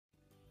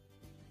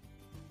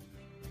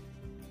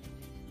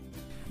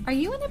Are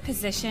you in a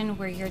position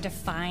where you're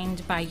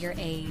defined by your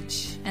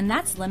age and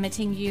that's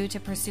limiting you to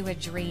pursue a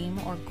dream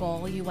or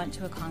goal you want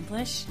to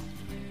accomplish?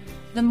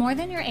 The More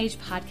Than Your Age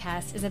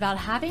podcast is about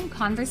having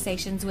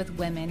conversations with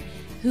women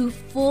who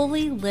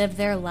fully live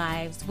their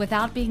lives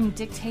without being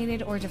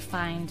dictated or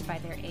defined by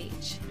their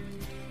age.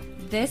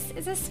 This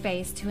is a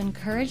space to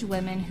encourage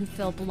women who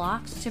feel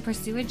blocked to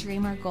pursue a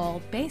dream or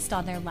goal based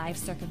on their life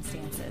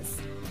circumstances.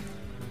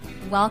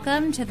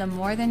 Welcome to the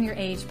More Than Your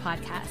Age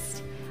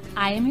podcast.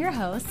 I am your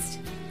host,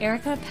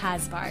 Erica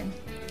Pasvar.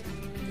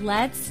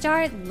 Let's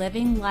start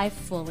living life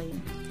fully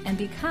and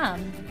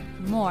become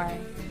more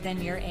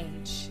than your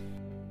age.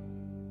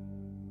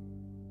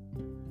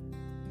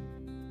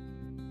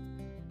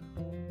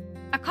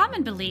 A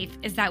common belief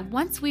is that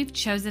once we've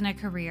chosen a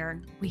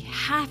career, we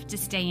have to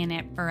stay in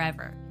it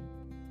forever.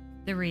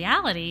 The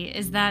reality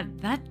is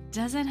that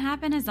doesn't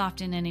happen as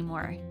often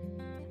anymore.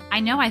 I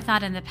know I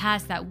thought in the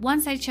past that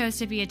once I chose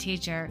to be a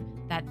teacher,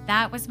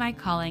 that was my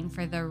calling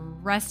for the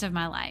rest of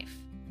my life.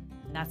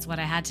 That's what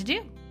I had to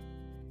do.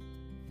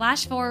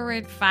 Flash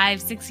forward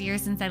 5-6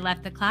 years since I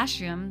left the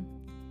classroom,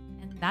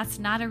 and that's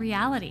not a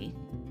reality.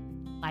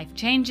 Life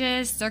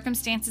changes,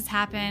 circumstances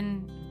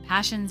happen,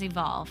 passions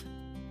evolve.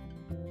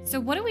 So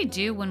what do we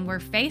do when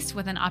we're faced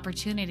with an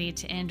opportunity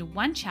to end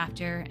one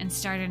chapter and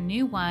start a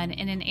new one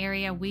in an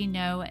area we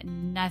know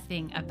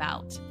nothing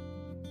about?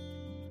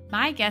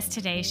 My guest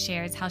today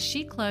shares how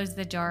she closed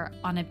the door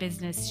on a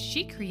business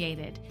she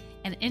created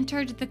and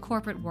entered the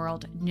corporate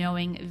world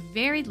knowing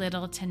very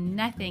little to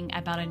nothing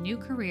about a new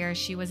career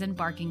she was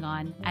embarking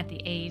on at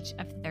the age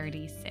of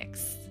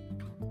 36.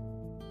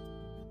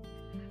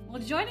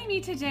 Well, joining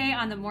me today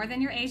on the More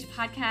Than Your Age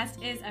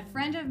podcast is a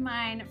friend of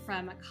mine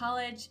from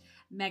college,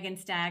 Megan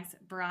Staggs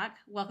Brock.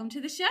 Welcome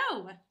to the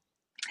show.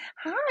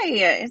 Hi,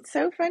 it's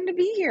so fun to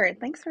be here.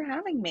 Thanks for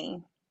having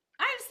me.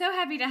 I'm so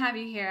happy to have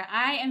you here.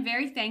 I am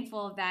very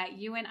thankful that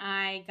you and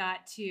I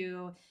got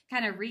to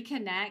kind of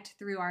reconnect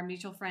through our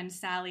mutual friend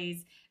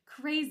Sally's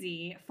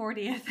crazy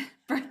 40th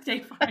birthday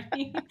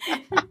party.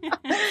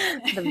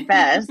 The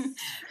best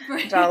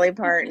Dolly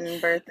Parton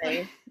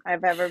birthday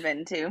I've ever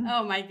been to.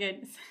 Oh my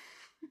goodness.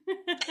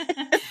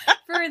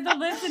 For the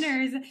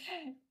listeners,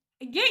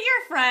 get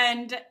your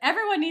friend.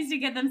 Everyone needs to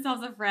get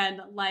themselves a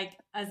friend like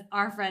as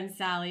our friend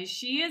Sally.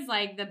 She is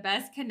like the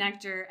best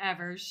connector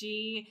ever.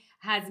 She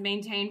has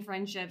maintained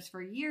friendships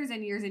for years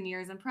and years and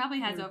years and probably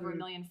has over 1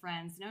 million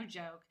friends. No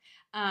joke.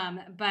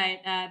 But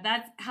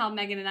that's how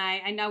Megan and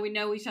I know we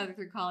know each other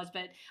through college,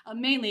 but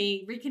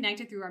mainly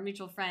reconnected through our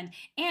mutual friend.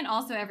 And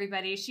also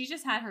everybody, she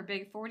just had her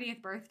big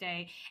 40th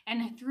birthday.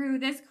 And through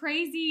this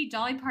crazy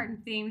Dolly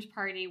Parton themed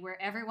party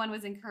where everyone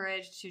was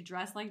encouraged to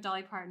dress like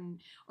Dolly Parton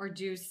or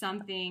do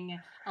something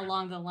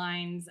along the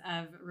lines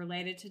of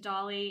related to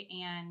Dolly.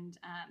 And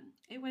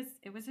it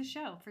was a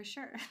show for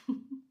sure.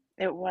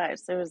 It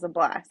was a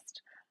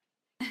blast.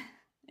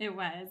 It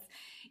was.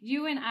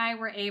 You and I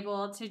were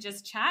able to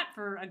just chat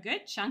for a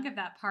good chunk of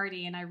that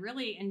party, and I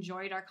really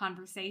enjoyed our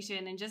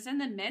conversation. And just in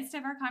the midst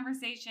of our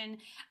conversation,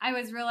 I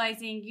was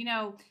realizing,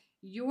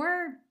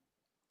 your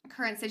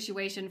current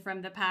situation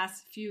from the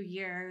past few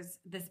years,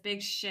 this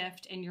big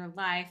shift in your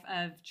life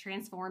of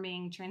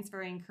transferring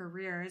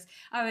careers.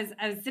 I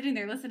was sitting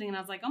there listening and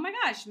I was like, oh my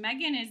gosh,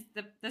 Megan is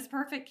this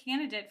perfect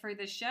candidate for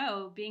the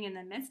show, being in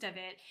the midst of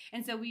it.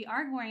 And so we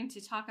are going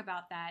to talk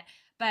about that.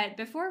 But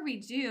before we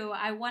do,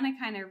 I want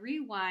to kind of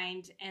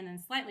rewind and then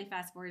slightly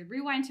fast forward,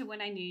 rewind to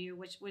when I knew you,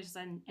 which was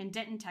in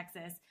Denton,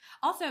 Texas.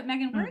 Also,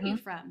 Megan, where are you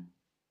from?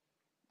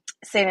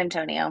 San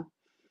Antonio,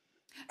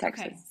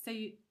 Texas.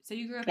 Okay, so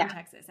you grew up in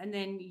Texas, and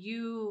then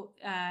you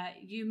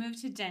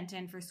moved to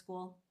Denton for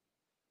school.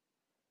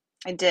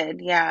 I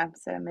did, yeah.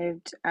 So I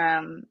moved.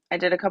 I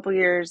did a couple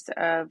years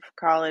of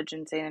college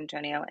in San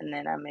Antonio, and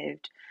then I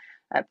moved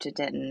up to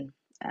Denton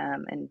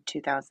in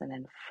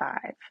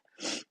 2005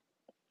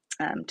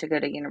 to go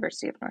to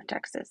University of North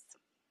Texas.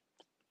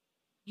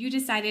 You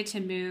decided to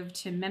move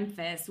to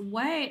Memphis.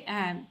 What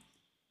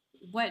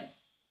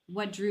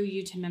drew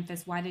you to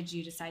Memphis? Why did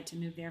you decide to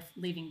move there,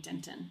 leaving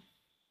Denton?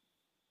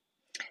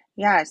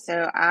 Yeah,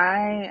 so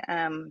I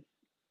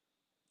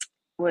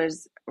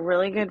was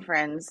really good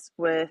friends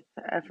with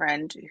a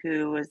friend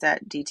who was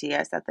at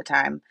DTS at the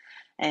time,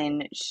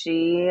 and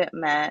she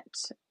met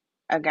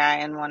a guy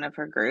in one of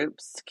her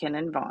groups,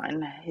 Kenan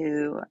Vaughn,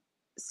 who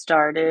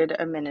started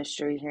a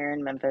ministry here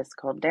in Memphis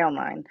called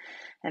Downline,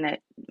 and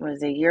it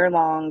was a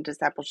year-long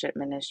discipleship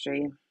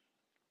ministry,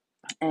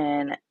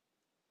 and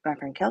my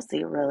friend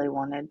Kelsey really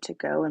wanted to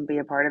go and be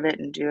a part of it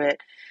and do it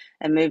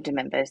and move to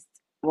Memphis.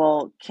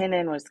 Well,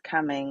 Kenan was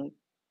coming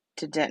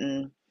to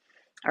Denton,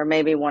 or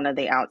maybe one of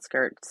the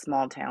outskirts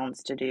small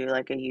towns, to do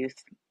like a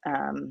youth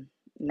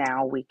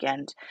now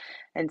weekend.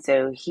 And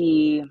so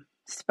he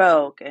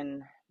spoke,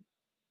 and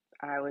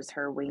I was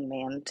her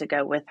wingman to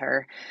go with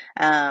her.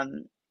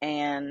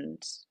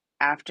 And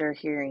after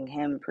hearing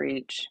him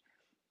preach,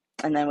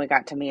 and then we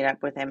got to meet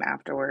up with him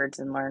afterwards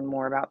and learn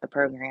more about the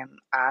program,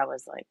 I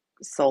was like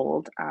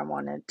sold. I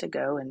wanted to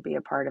go and be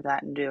a part of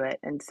that and do it.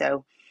 And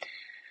so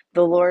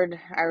the Lord,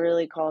 I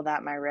really call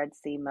that my Red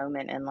Sea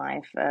moment in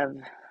life, of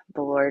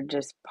the Lord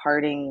just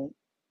parting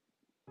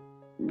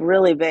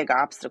really big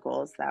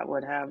obstacles that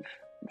would have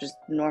just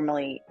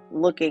normally,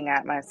 looking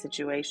at my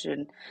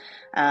situation,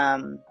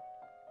 um,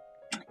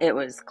 it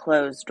was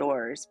closed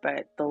doors,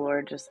 but the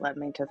Lord just led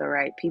me to the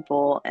right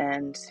people,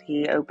 and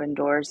He opened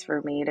doors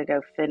for me to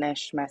go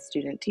finish my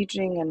student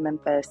teaching in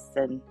Memphis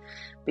and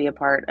be a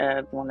part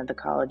of one of the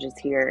colleges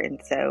here. And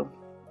so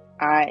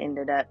I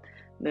ended up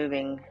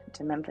moving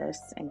to Memphis,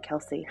 and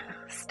Kelsey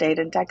stayed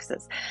in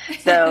Texas.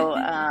 So,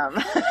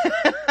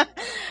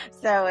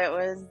 so it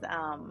was,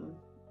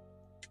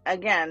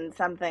 again,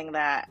 something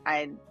that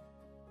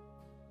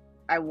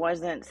I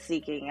wasn't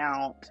seeking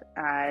out.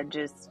 I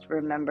just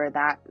remember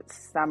that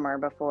summer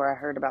before I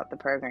heard about the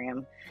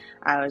program,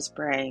 I was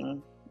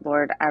praying,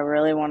 Lord, I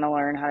really want to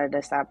learn how to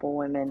disciple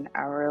women.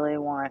 I really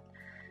want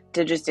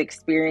to just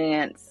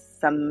experience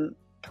some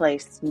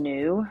place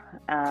new,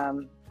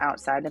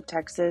 outside of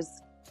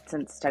Texas,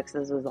 since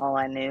Texas was all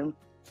I knew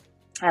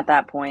at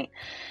that point.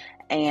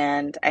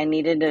 And I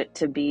needed it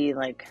to be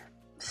like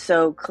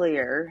so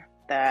clear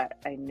that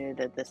I knew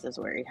that this is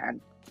where He had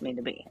me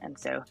to be. And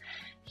so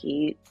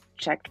He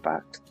checked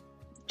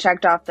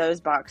off those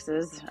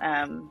boxes,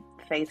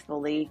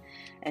 faithfully.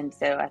 And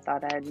so I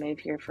thought I'd move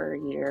here for a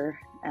year,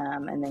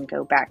 and then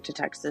go back to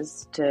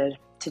Texas to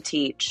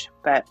teach.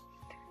 But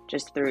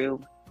just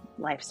through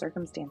life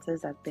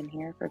circumstances, I've been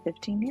here for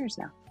 15 years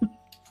now.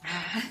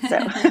 So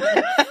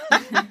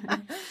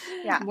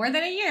yeah, more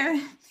than a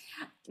year.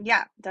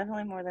 Yeah,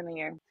 definitely more than a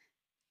year.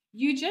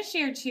 You just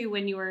shared too,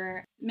 when you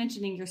were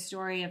mentioning your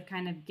story of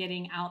kind of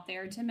getting out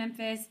there to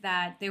Memphis,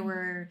 that there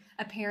were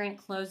apparent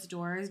closed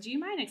doors. Do you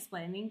mind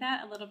explaining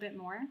that a little bit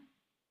more?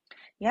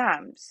 Yeah.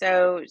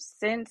 So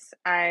since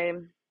I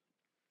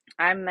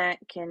met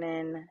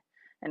Kenan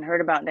and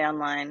heard about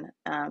Downline,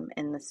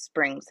 in the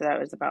spring, so that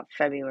was about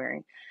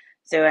February.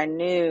 So I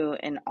knew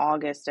in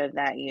August of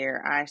that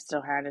year I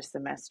still had a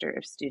semester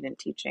of student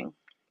teaching.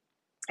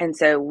 And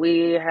so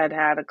we had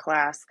a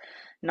class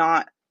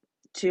not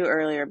too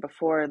earlier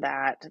before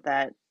that,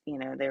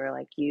 they were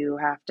like, you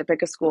have to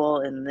pick a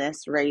school in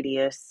this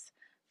radius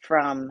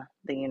from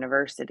the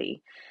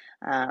university.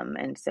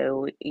 And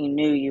so you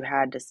knew you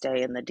had to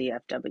stay in the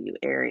DFW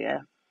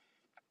area.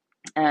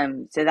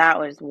 So that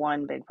was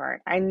one big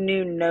part. I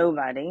knew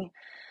nobody,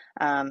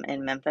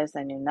 in Memphis.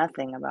 I knew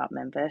nothing about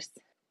Memphis.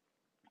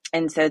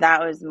 And so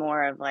that was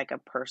more of like a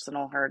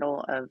personal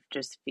hurdle of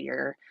just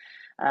fear,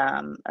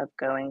 of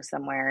going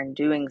somewhere and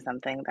doing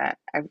something that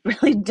I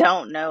really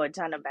don't know a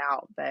ton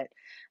about, but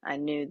I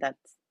knew that's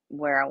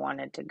where I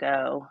wanted to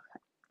go.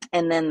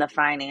 And then the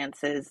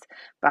finances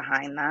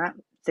behind that.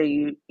 So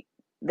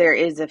there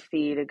is a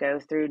fee to go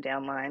through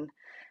Downline,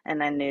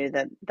 and I knew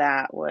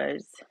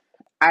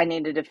I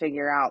needed to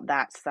figure out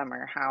that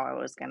summer how I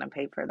was going to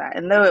pay for that.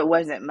 And though it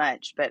wasn't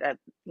much, but at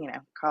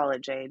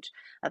college age,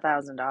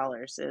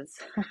 $1,000 is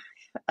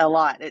a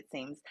lot, it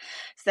seems.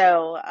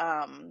 So,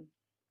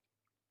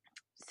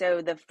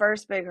 so the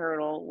first big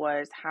hurdle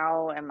was,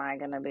 how am I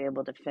going to be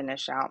able to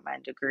finish out my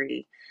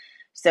degree?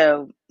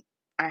 So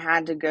I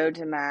had to go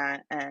to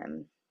my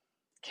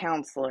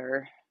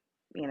counselor,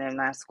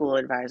 my school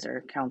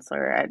advisor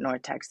counselor at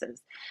North Texas.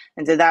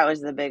 And so that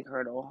was the big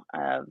hurdle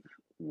of,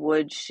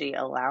 would she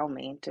allow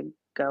me to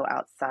go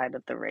outside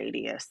of the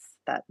radius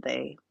that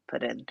they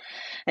put in?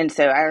 And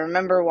so I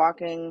remember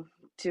walking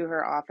to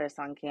her office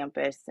on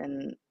campus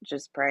and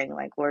just praying,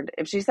 like, Lord,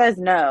 if she says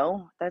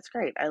no, that's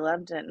great. I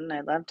loved it and I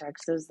love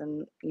Texas,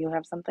 and you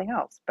have something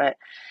else. But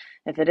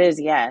if it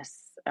is yes,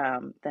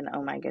 then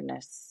oh my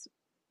goodness,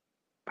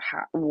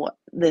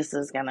 this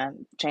is gonna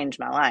change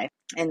my life.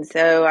 And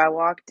so I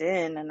walked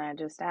in and I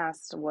just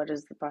asked, what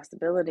is the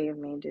possibility of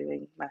me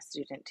doing my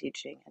student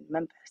teaching in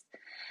Memphis?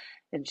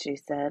 And she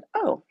said,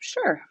 oh,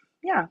 sure.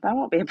 Yeah, that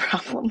won't be a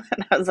problem.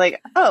 And I was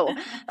like, oh,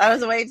 that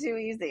was way too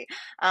easy.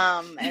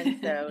 And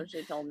so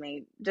she told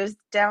me, just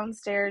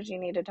downstairs, you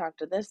need to talk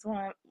to this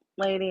one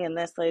lady and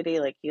this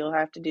lady. Like, you'll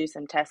have to do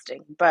some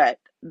testing. But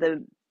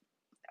the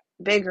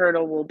big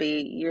hurdle will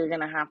be, you're going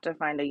to have to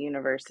find a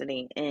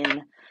university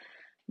in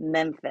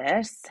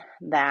Memphis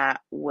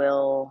that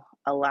will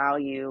allow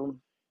you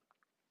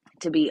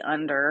to be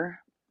under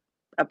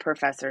a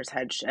professor's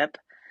headship,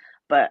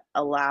 but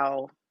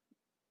allow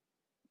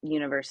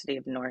University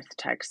of North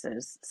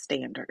Texas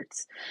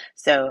standards.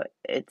 So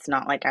it's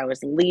not like I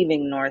was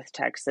leaving North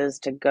Texas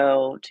to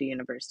go to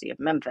University of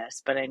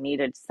Memphis, but I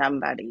needed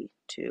somebody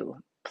to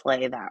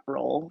play that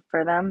role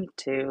for them,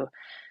 to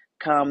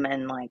come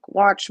and like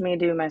watch me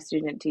do my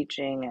student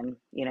teaching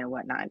and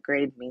whatnot,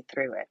 grade me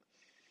through it.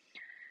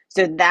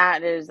 So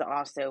that is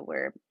also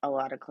where a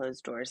lot of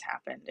closed doors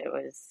happened. It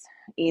was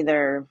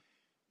either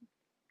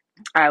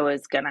I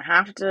was going to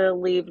have to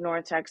leave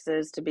North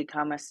Texas to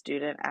become a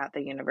student at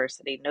the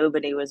university.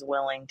 Nobody was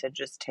willing to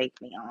just take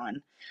me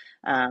on,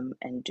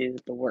 and do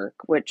the work,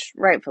 which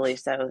rightfully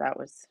so, that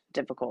was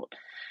difficult.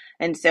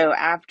 And so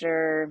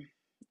after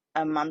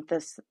a month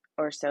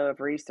or so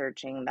of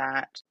researching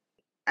that,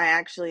 I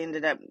actually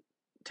ended up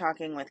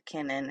talking with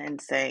Kenan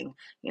and saying,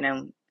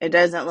 it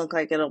doesn't look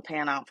like it'll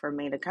pan out for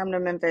me to come to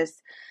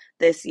Memphis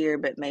this year,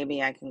 but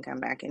maybe I can come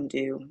back and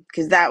do,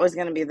 because that was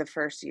going to be the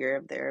first year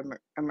of their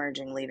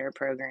emerging leader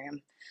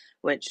program,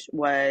 which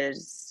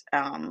was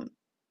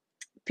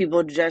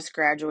people just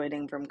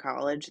graduating from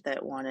college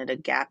that wanted a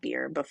gap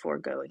year before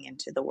going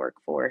into the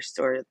workforce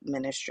or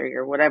ministry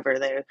or whatever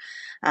they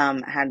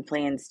had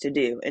plans to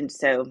do. And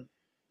so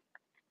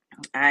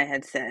I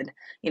had said,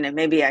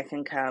 maybe I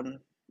can come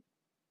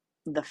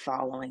the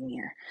following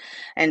year.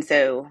 And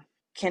so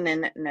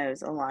Kenan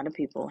knows a lot of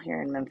people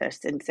here in Memphis.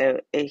 And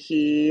so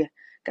he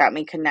got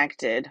me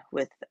connected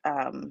with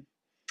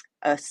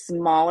a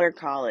smaller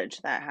college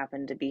that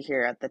happened to be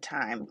here at the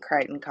time,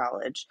 Crichton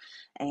College.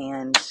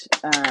 And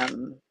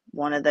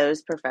one of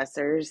those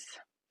professors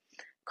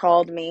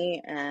called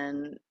me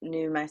and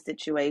knew my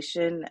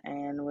situation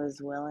and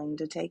was willing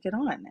to take it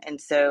on.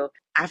 And so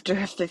after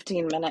a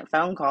 15-minute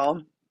phone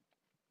call,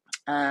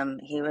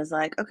 he was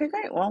like, okay,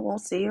 great. Well, we'll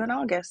see you in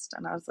August.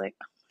 And I was like,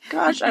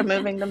 gosh, I'm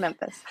moving to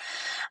Memphis.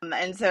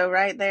 And so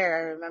right there, I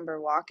remember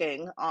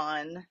walking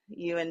on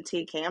UNT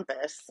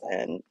campus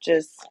and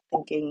just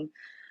thinking,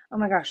 oh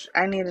my gosh,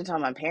 I need to tell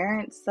my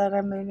parents that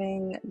I'm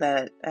moving,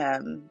 that,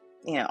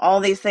 all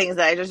these things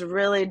that I just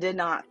really did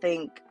not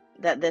think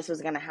that this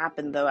was going to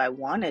happen, though I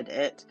wanted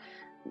it.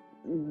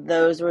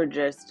 Those were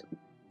just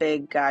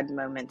big God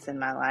moments in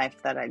my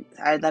life that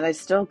I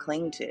still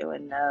cling to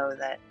and know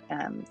that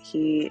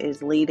He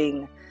is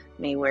leading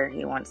me where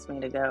He wants me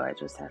to go. I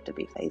just have to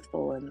be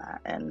faithful in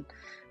that.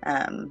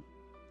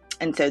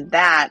 And so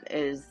that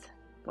is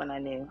when I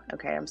knew,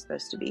 okay, I'm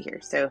supposed to be here.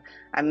 So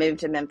I moved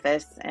to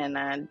Memphis and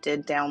I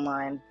did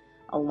downline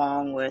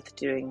along with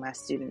doing my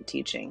student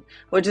teaching,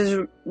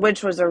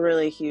 which was a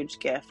really huge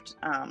gift.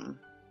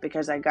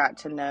 Because I got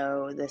to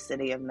know the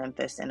city of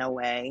Memphis in a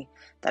way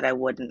that I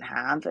wouldn't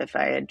have if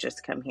I had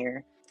just come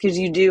here. Because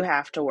you do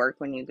have to work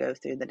when you go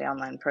through the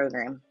downline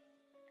program.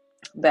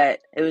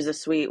 But it was a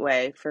sweet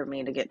way for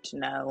me to get to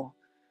know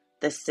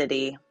the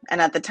city. And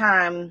at the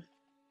time,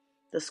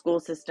 the school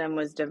system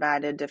was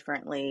divided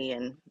differently,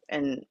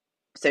 and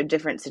so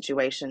different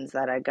situations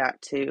that I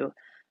got to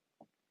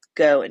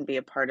go and be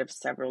a part of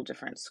several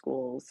different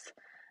schools,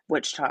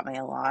 which taught me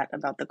a lot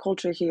about the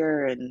culture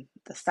here and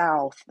the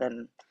South,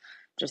 and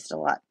just a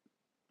lot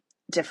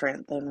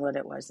different than what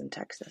it was in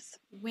Texas.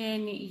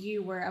 When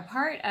you were a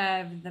part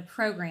of the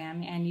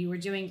program and you were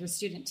doing your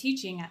student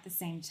teaching at the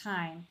same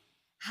time,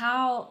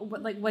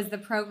 was the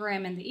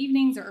program in the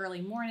evenings or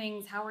early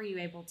mornings? How were you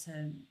able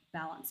to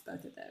balance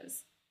both of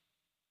those?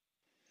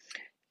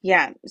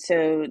 Yeah,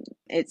 so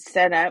it's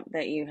set up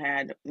that you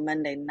had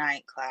Monday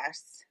night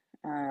class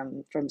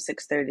from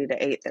 6:30 to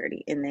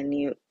 8:30, and then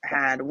you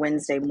had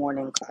Wednesday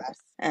morning class.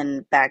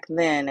 And back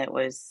then it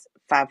was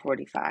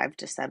 5:45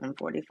 to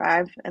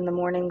 7:45 in the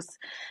mornings.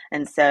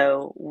 And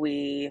so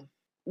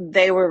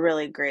they were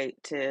really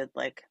great to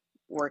like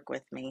work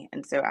with me.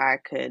 And so I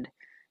could,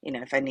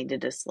 if I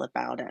needed to slip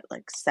out at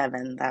like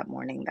 7 that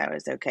morning, that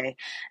was okay.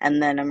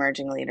 And then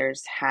emerging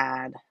leaders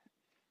had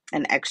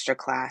an extra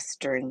class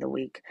during the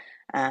week,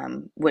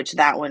 which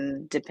that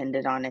one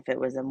depended on if it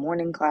was a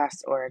morning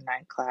class or a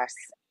night class,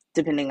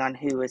 depending on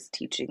who was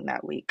teaching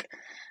that week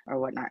or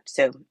whatnot.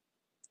 So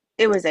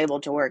it was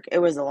able to work. It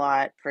was a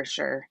lot for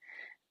sure.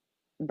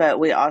 But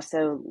we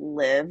also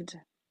lived.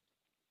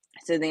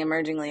 So the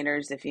emerging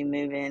leaders, if you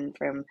move in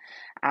from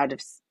out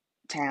of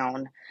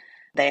town,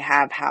 they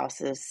have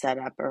houses set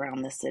up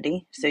around the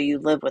city. So you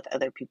live with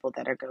other people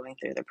that are going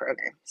through the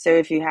program. So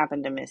if you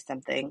happen to miss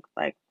something,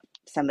 like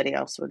somebody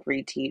else would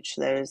reteach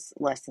those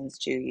lessons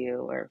to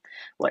you or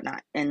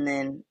whatnot. And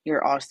then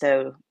you're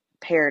also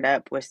paired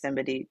up with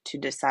somebody to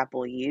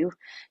disciple you.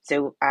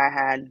 So I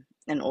had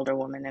an older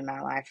woman in my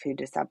life who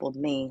discipled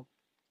me.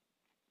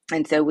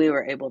 And so we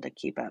were able to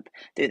keep up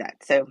through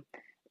that. So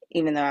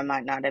even though I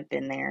might not have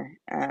been there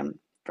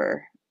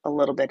for a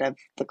little bit of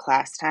the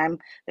class time,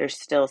 there's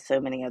still so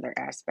many other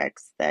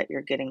aspects that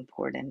you're getting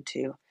poured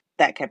into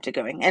that kept it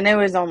going. And it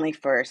was only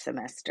for a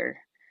semester.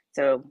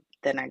 So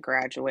then I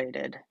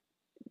graduated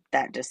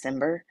that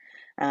December,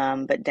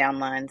 but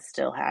downline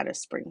still had a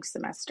spring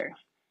semester.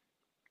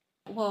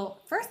 Well,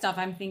 first off,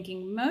 I'm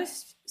thinking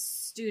most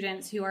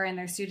students who are in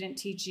their student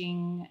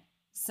teaching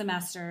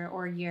semester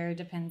or year,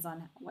 depends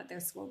on what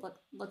their school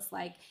looks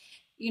like,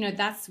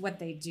 that's what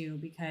they do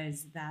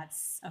because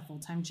that's a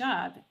full-time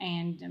job.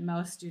 And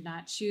most do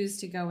not choose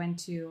to go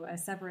into a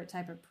separate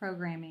type of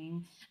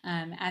programming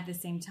at the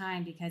same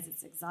time because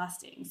it's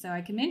exhausting. So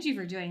I commend you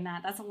for doing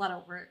that. That's a lot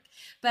of work.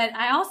 But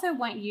I also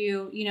want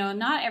you,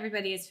 not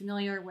everybody is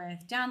familiar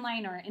with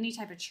downline or any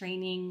type of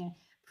training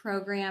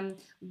program.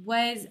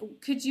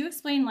 Could you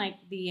explain like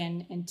the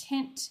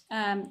intent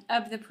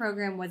of the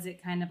program? Was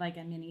it kind of like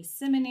a mini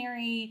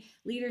seminary,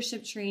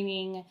 leadership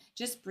training?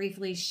 Just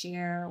briefly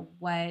share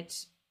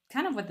what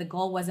the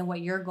goal was and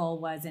what your goal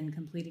was in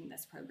completing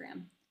this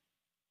program.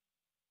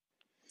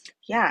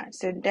 Yeah,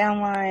 so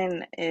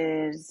downline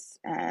is,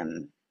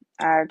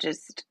 I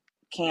just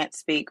can't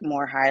speak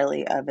more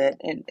highly of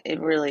it. It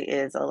really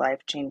is a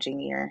life-changing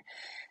year.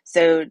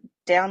 So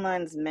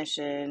downline's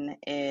mission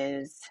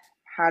is,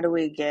 how do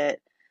we get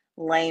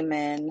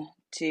laymen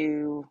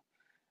to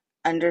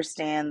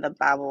understand the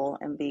Bible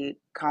and be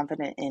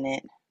confident in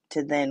it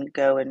to then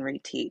go and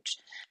reteach.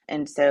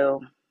 And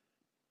so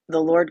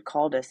the Lord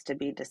called us to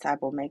be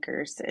disciple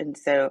makers. And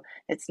so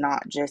it's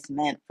not just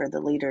meant for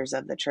the leaders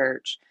of the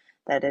church,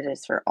 that it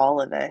is for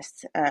all of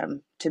us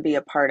to be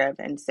a part of.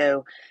 And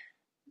so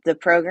the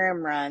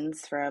program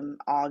runs from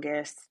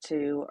August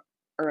to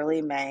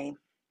early May,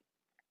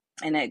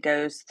 and it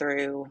goes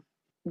through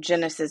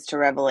Genesis to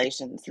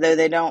Revelations, though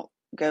they don't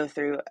go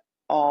through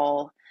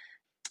all,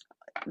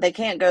 they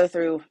can't go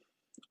through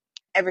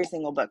every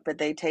single book, but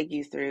they take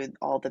you through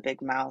all the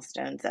big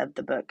milestones of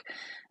the book.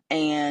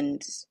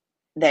 And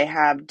they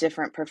have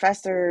different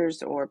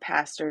professors or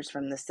pastors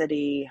from the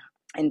city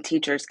and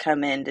teachers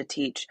come in to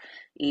teach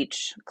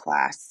each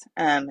class.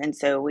 And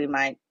so we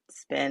might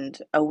spend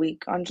a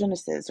week on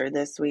Genesis, or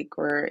this week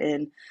we're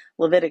in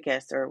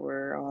Leviticus, or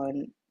we're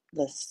on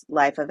the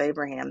life of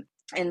Abraham.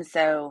 And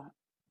so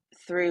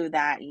through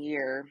that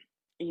year,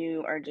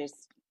 you are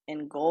just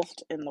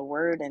engulfed in the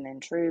word and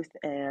in truth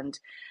and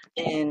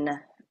in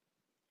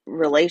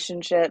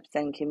relationships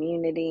and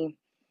community.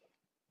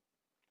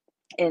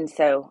 And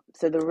so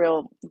the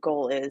real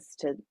goal is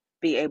to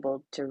be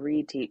able to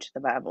reteach the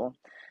Bible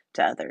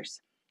to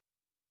others.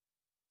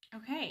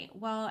 Okay,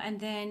 well,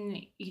 and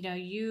then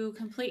you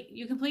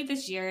complete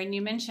this year, and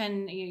you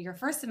mentioned your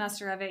first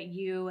semester of it,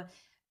 you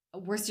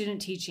were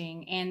student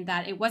teaching, and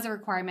that it was a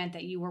requirement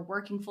that you were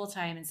working full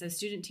time, and so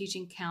student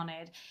teaching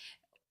counted.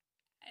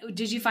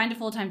 Did you find a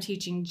full time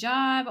teaching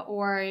job,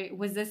 or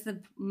was this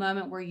the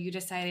moment where you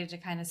decided to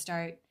kind of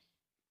start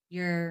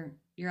your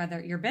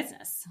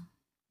business?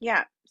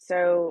 Yeah.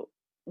 So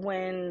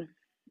when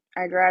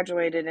I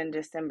graduated in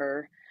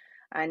December,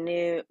 I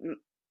knew,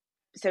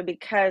 so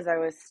because I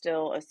was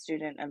still a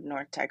student of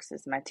North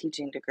Texas, my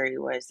teaching degree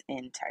was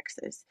in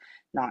Texas,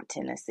 not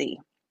Tennessee.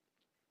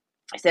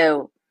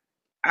 So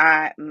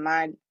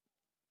my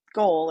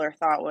goal or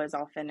thought was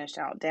I'll finish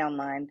out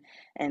downline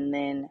and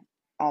then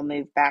I'll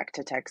move back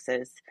to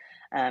Texas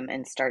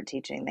and start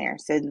teaching there.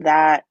 So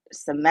that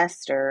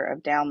semester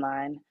of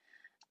downline,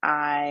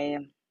 I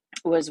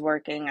was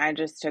working. I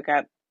just took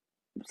up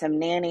some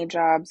nanny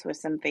jobs with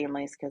some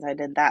families because I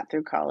did that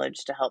through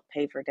college to help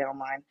pay for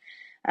downline.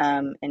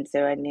 And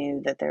so I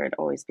knew that there would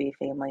always be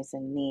families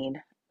in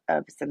need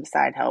of some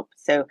side help.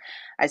 So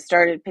I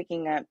started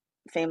picking up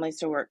families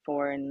to work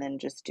for and then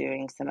just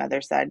doing some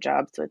other side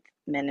jobs with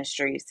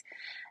ministries.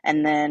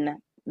 And then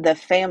the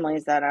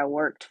families that I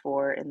worked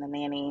for in the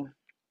nanny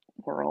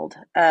world,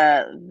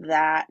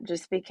 that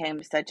just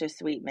became such a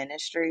sweet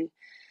ministry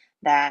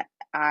that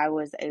I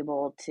was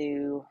able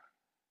to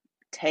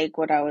take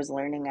what I was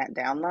learning at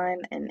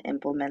downline and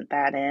implement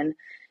that in,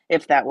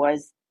 if that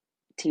was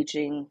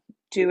teaching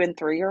 2 and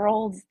 3 year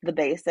olds the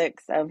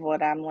basics of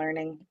what I'm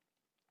learning.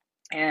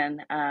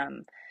 And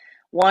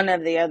one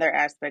of the other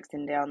aspects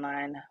in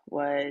downline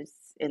was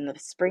in the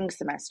spring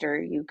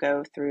semester, you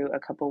go through a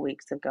couple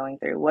weeks of going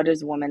through what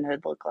does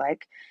womanhood look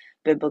like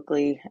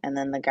biblically, and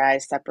then the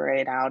guys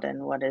separate out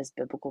and what does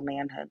biblical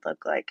manhood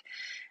look like.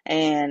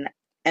 And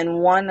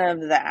one of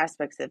the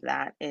aspects of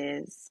that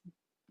is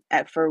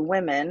for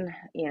women,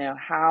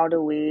 how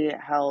do we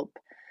help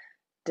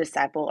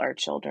disciple our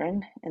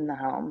children in the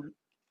home?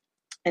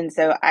 And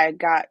so I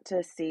got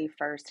to see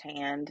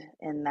firsthand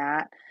in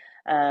that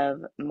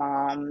of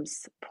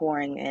moms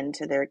pouring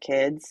into their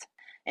kids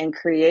and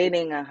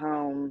creating a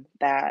home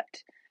that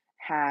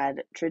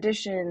had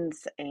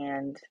traditions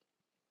and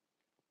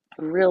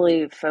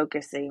really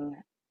focusing,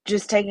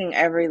 just taking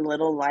every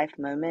little life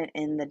moment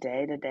in the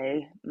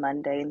day-to-day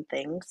mundane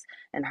things,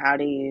 and how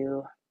do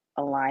you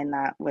align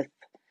that with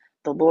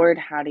the Lord?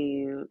 How do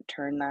you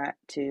turn that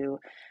to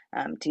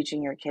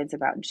teaching your kids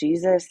about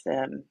Jesus?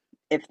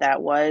 If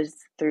that was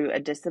through a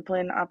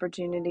discipline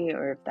opportunity,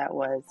 or if that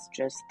was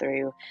just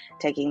through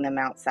taking them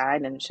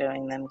outside and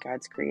showing them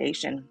God's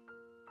creation.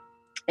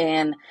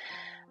 And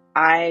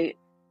I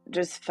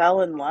just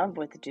fell in love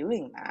with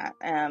doing that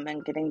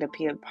and getting to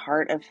be a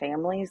part of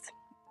families.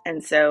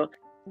 And so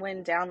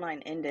when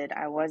downline ended,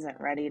 I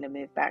wasn't ready to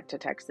move back to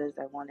Texas.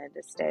 I wanted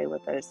to stay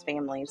with those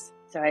families.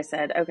 So I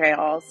said, okay,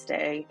 I'll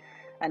stay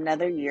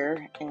another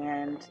year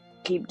and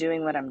keep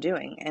doing what I'm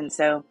doing. And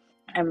so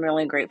I'm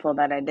really grateful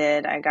that I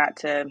did.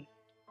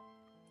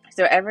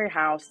 So every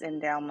house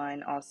in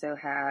downline also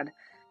had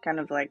kind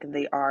of like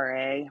the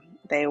RA.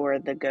 They were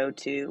the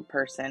go-to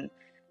person,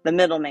 the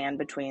middleman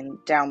between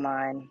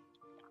downline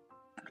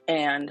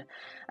and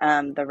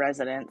the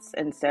residents.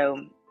 And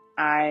so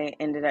I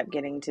ended up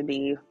getting to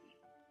be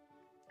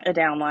a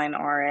downline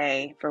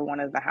RA for one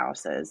of the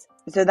houses.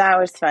 So that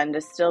was fun to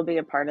still be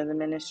a part of the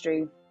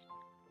ministry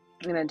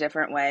in a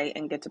different way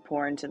and get to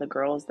pour into the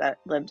girls that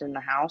lived in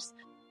the house,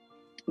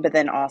 but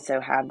then also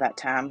have that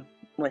time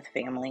with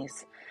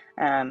families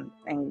and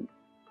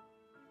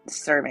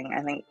serving.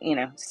 I think,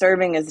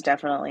 serving is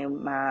definitely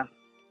my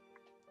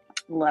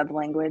love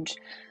language.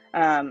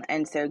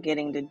 And so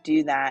getting to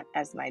do that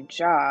as my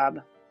job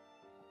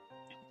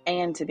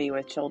and to be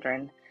with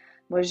children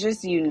was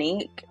just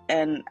unique.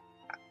 And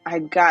I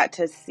got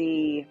to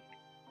see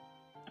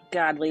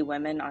godly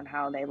women on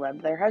how they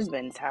loved their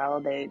husbands, how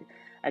they,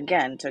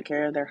 again, took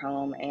care of their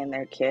home and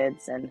their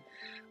kids.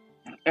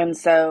 And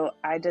so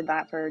I did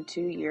that for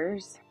 2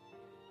 years,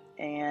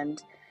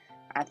 and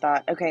I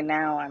thought, okay,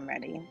 now I'm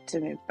ready to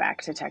move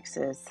back to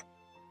Texas.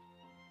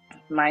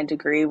 My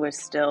degree was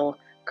still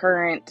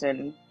current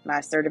and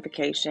my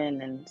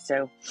certification, and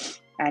so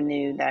I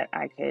knew that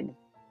I could.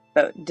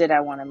 But did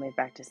I want to move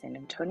back to San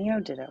Antonio?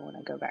 Did I want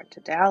to go back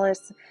to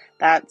Dallas?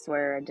 That's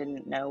where I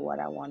didn't know what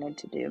I wanted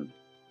to do.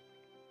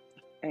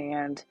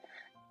 And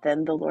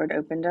then the Lord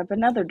opened up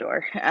another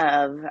door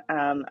of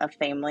a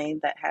family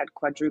that had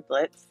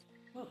quadruplets,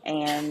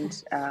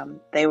 and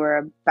they were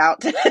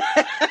about to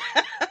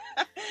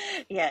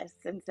yes,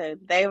 and so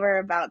they were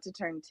about to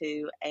turn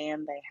 2,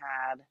 and they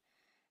had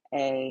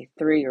a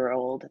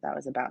 3-year-old that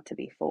was about to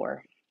be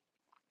 4.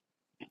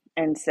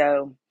 And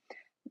so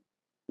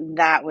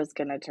that was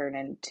going to turn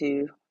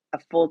into a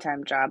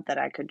full-time job that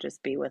I could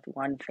just be with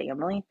one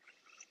family.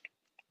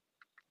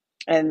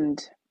 And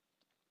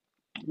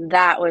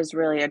that was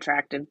really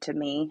attractive to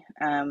me,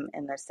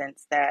 in the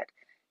sense that,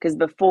 because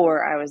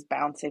before I was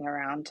bouncing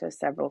around to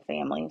several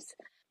families.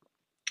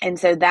 And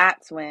so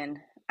that's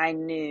when I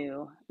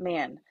knew,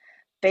 man,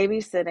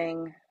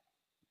 babysitting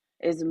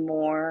is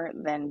more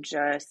than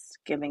just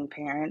giving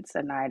parents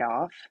a night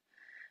off.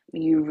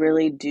 You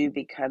really do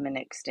become an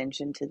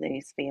extension to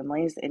these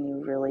families, and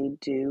you really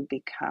do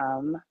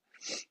become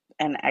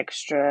an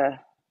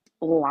extra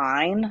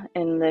line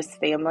in this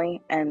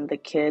family, and the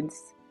kids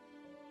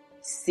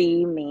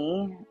see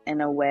me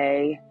in a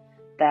way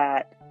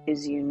that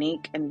is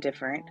unique and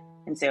different.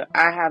 And so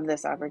I have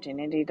this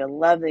opportunity to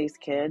love these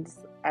kids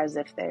as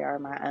if they are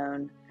my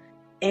own.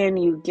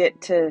 And you get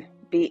to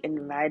be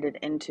invited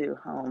into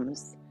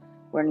homes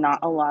where not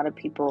a lot of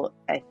people,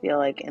 I feel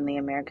like, in the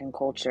American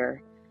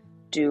culture,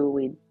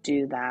 we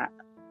do that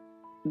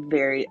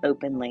very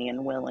openly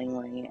and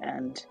willingly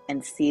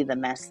and see the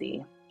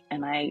messy.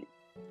 And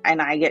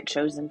I get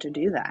chosen to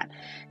do that.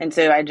 And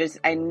so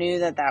I knew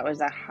that was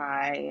a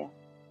high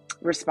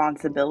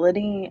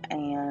responsibility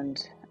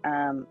and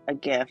a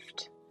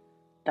gift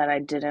that I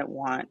didn't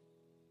want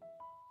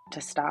to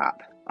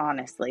stop,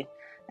 honestly.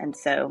 And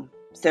so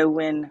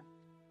when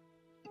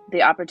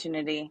the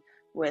opportunity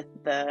with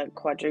the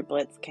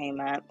quadruplets came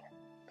up,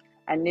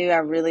 I knew I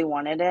really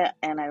wanted it,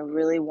 and I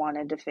really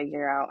wanted to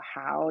figure out,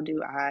 how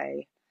do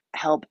I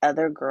help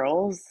other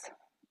girls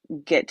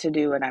get to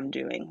do what I'm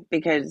doing?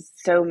 Because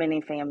so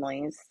many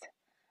families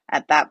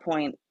at that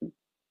point,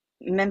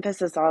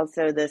 Memphis is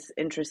also this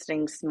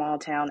interesting small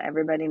town.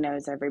 Everybody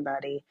knows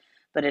everybody,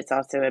 but it's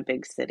also a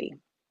big city.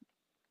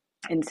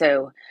 And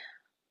so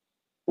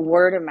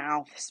word of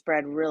mouth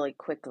spread really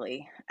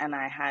quickly, and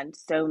I had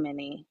so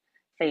many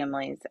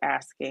families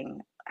asking,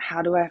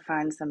 how do I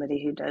find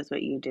somebody who does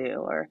what you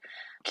do? Or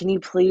can you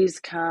please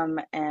come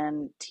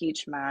and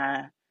teach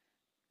my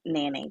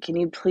nanny? Can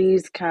you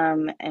please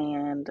come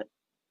and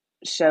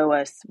show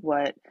us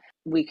what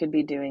we could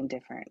be doing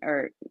different?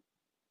 Or,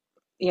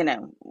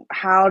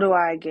 how do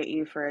I get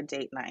you for a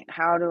date night?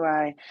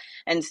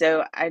 And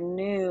so I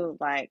knew,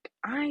 like,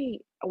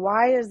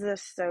 why is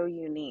this so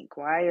unique?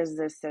 Why is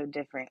this so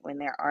different when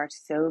there are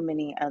so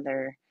many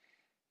other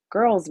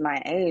girls my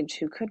age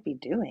who could be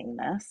doing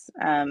this,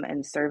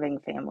 and serving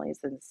families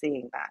and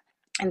seeing that?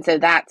 And so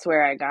that's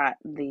where I got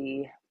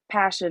the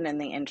passion and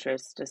the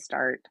interest to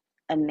start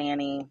a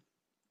nanny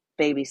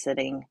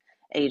babysitting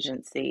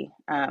agency,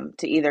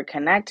 to either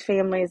connect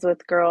families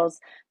with girls,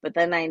 but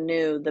then I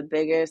knew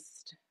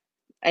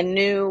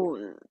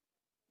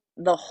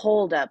the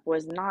holdup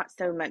was not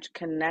so much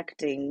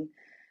connecting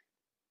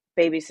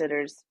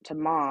babysitters to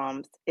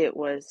moms, it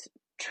was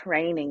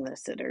training the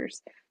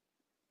sitters.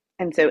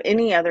 And so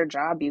any other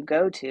job you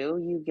go to,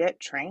 you get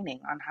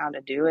training on how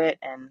to do it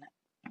and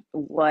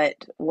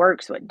what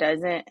works, what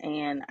doesn't.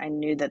 And I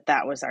knew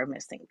that was our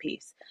missing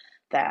piece,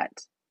 that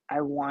I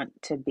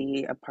want to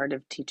be a part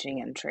of teaching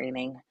and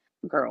training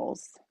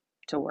girls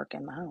to work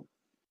in the home.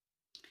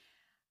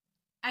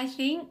 I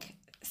think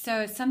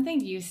so.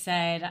 Something you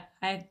said,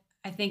 I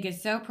think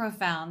is so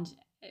profound.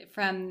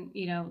 From,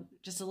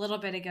 just a little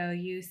bit ago,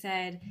 you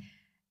said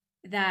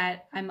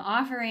that I'm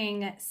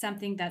offering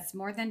something that's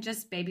more than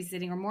just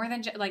babysitting, or more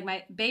than like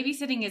my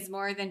babysitting is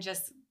more than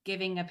just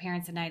giving a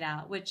parents a night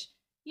out, which,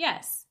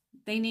 yes,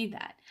 they need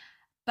that.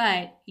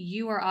 But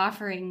you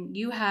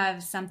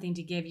have something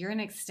to give. You're an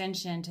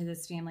extension to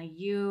this family.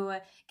 You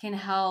can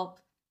help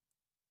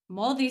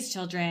mold these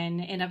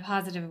children in a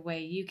positive way.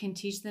 You can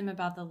teach them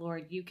about the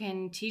Lord. You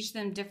can teach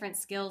them different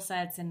skill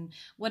sets and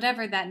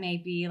whatever that may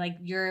be. Like,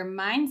 your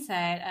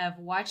mindset of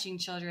watching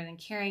children and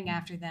caring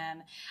after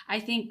them, I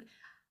think,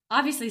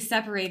 obviously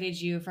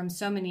separated you from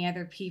so many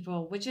other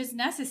people, which is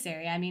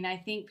necessary. I mean, I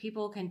think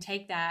people can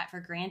take that for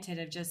granted,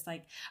 of just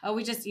like, oh,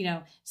 we just,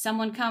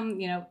 someone come,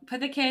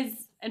 put the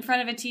kids in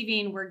front of a TV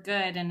and we're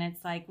good. And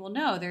it's like, well,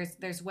 no,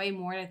 there's way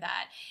more to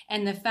that.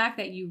 And the fact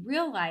that you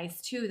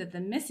realize too that the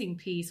missing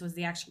piece was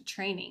the actual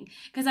training.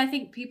 Because I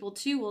think people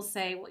too will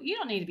say, well, you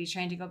don't need to be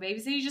trained to go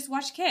babysit, you just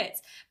watch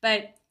kids.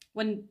 But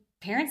when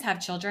parents have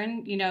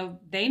children,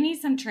 they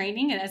need some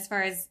training. And as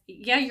far as,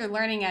 yeah, you're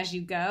learning as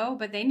you go,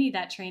 but they need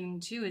that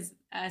training too,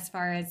 as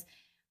far as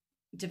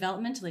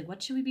developmentally,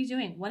 what should we be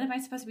doing? What am I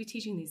supposed to be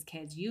teaching these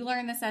kids? You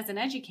learn this as an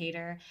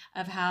educator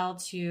of how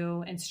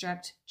to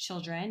instruct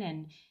children.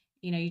 And,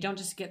 you don't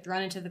just get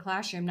thrown into the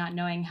classroom not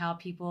knowing how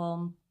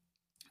people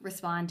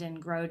respond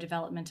and grow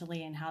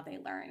developmentally and how they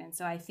learn. And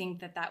so I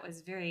think that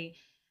was very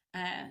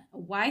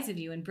wise of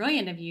you and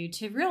brilliant of you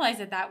to realize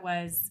that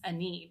was a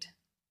need.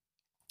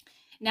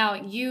 Now,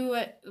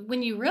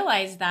 when you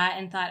realized that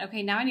and thought,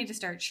 okay, now I need to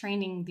start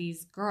training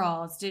these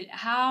girls,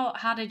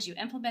 how did you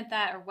implement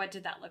that, or what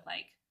did that look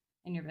like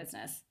in your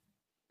business?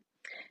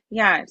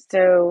 Yeah,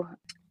 so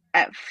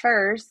at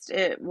first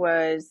it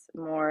was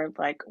more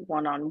like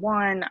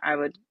one-on-one. I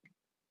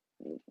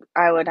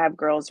would have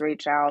girls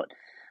reach out.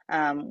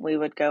 We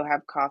would go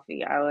have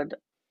coffee. I would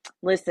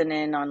listen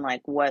in on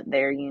like what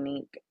their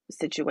unique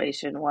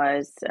situation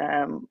was,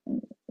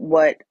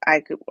 what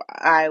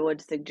I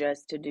would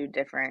suggest to do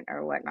different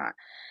or whatnot.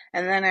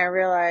 And then I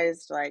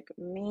realized like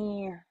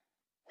me,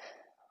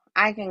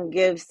 I can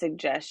give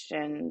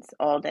suggestions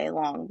all day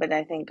long, but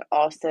I think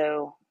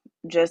also,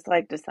 just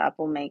like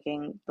disciple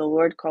making, the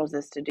Lord calls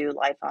us to do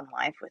life on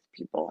life with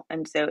people.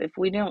 And so if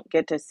we don't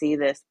get to see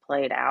this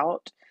played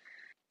out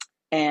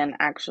and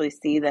actually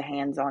see the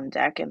hands on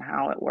deck and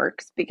how it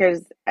works,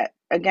 because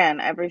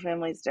again, every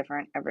family is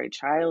different, every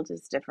child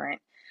is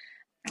different.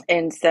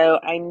 And so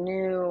I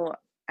knew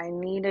I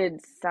needed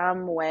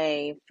some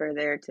way for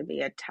there to be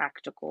a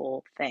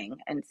tactical thing.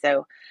 And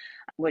so,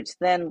 which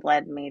then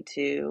led me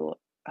to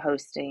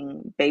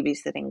hosting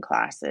babysitting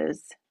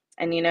classes.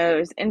 And it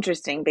was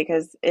interesting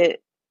because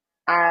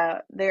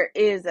there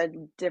is a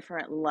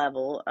different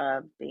level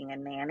of being a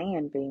nanny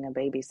and being a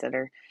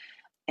babysitter.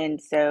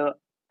 And so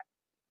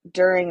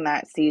during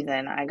that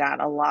season, I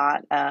got a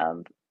lot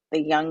of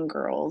the young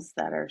girls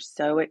that are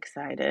so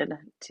excited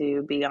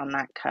to be on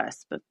that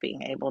cusp of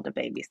being able to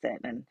babysit.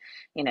 And,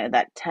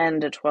 that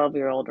 10 to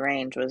 12-year-old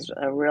range was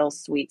a real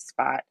sweet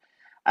spot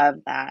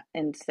of that.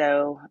 And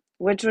so,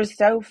 which was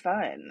so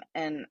fun.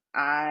 And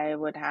I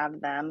would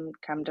have them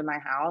come to my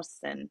house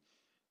and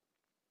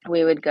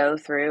we would go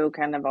through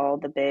kind of all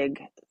the big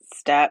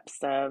steps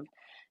of,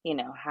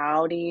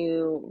 how do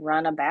you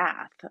run a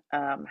bath?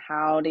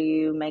 How do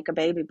you make a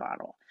baby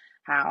bottle?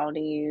 How do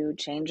you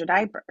change a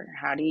diaper?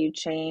 How do you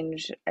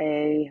change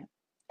an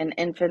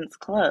infant's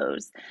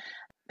clothes?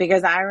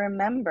 Because I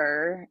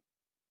remember,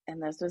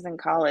 and this was in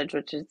college,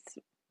 which is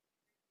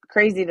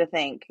crazy to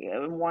think,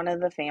 one of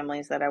the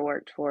families that I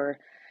worked for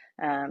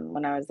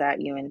when I was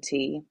at UNT,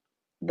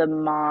 the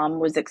mom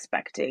was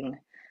expecting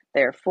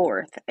their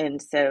fourth,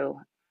 and so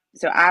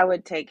I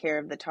would take care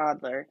of the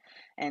toddler,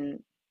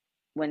 and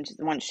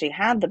once she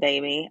had the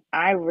baby,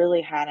 I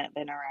really hadn't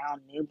been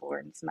around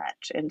newborns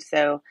much, and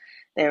so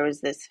there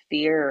was this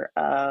fear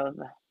of,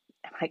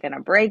 am I going to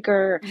break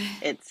her?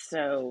 It's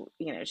so,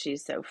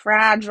 she's so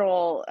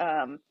fragile.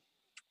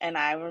 And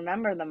I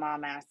remember the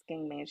mom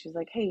asking me, she's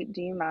like, "Hey,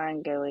 do you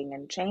mind going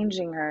and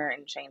changing her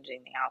and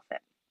changing the outfit?"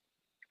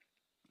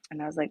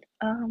 And I was like,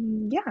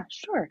 yeah,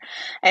 sure.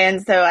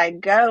 And so I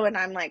go and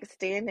I'm like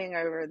standing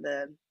over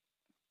the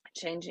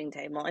changing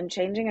table, and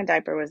changing a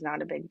diaper was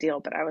not a big deal,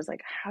 but I was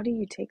like, how do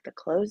you take the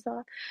clothes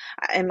off?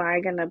 Am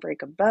I gonna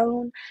break a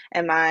bone?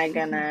 Am I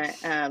gonna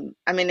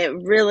I mean,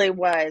 it really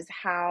was,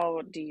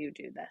 how do you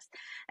do this?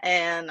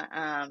 And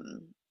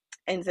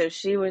so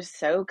she was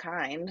so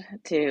kind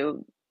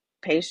to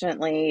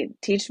patiently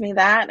teach me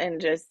that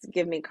and just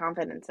give me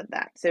confidence of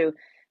that. So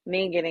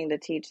me getting to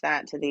teach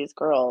that to these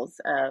girls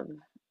of,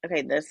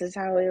 okay, this is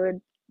how we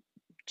would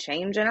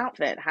change an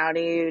outfit. How do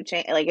you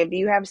change, like, if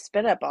you have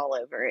spit up all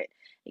over it,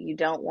 you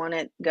don't want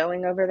it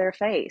going over their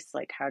face,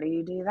 like, how do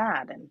you do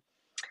that?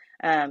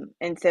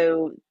 And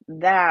so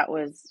that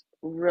was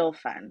real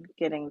fun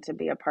getting to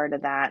be a part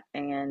of that.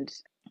 And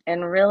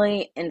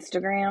really,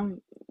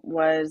 Instagram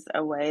was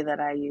a way that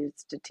I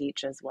used to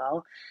teach as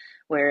well,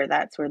 where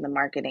that's where the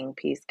marketing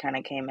piece kind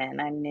of came in.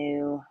 I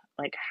knew,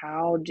 like,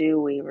 how do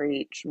we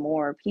reach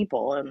more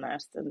people in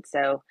this? And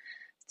so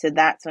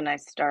that's when I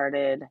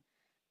started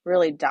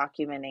really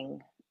documenting,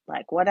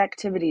 like, what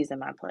activities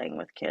am I playing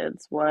with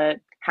kids?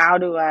 How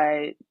do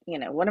I,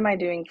 what am I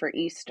doing for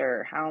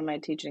Easter? How am I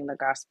teaching the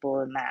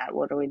gospel in that?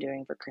 What are we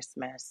doing for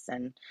Christmas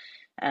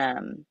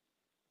um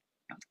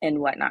and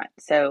whatnot?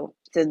 So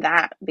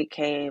that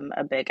became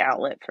a big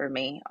outlet for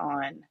me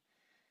on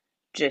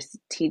just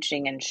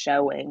teaching and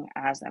showing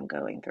as I'm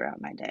going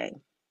throughout my day.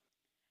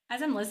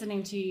 As I'm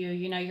listening to you,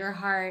 your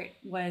heart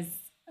was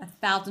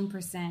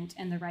 1,000%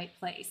 in the right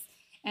place.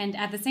 And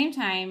at the same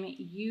time,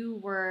 you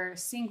were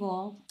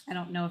single. I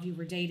don't know if you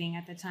were dating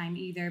at the time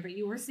either, but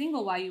you were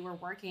single while you were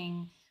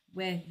working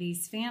with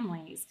these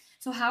families.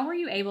 So, how were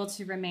you able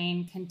to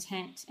remain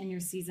content in your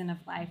season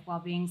of life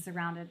while being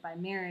surrounded by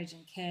marriage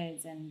and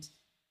kids? And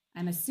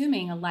I'm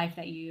assuming a life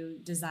that you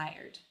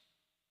desired.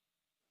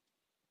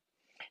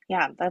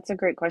 Yeah, that's a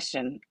great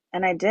question.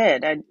 And I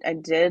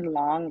did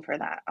long for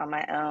that on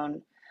my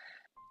own.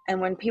 And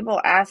when people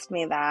asked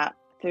me that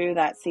through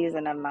that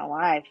season of my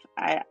life,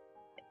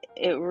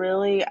 it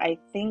really, I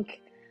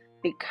think,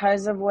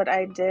 because of what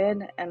I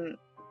did, and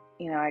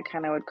I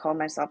kind of would call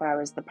myself, I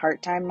was the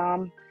part-time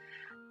mom.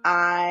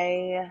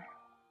 I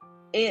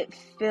It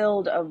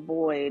filled a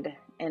void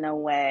in a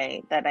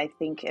way that I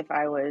think if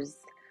I was,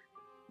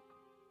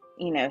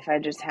 if I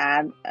just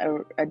had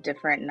a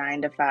different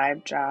 9 to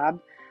 5 job,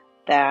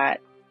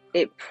 that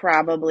it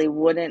probably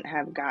wouldn't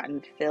have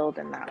gotten filled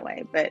in that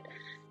way. But,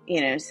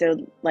 so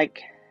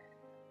like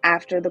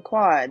after the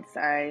quads,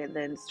 I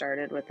then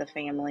started with a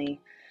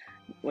family,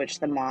 which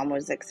the mom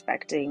was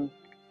expecting.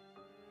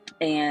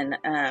 And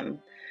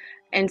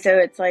so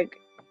it's like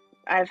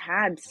I've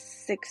had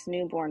 6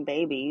 newborn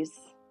babies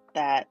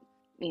that,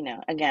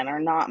 again, are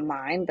not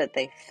mine, but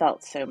they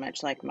felt so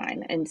much like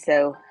mine. And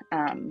so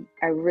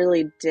I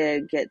really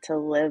did get to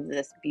live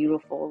this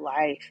beautiful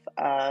life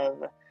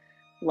of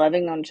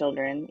loving on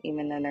children,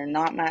 even though they're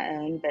not my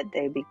own, but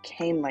they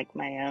became like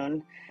my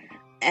own.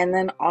 And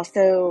then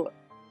also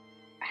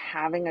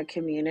having a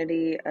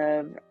community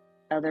of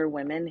other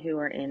women who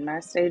are in my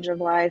stage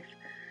of life,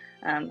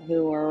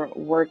 who are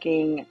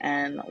working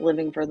and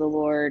living for the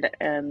Lord,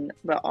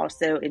 but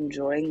also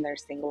enjoying their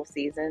single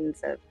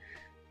seasons of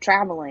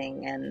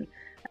traveling and,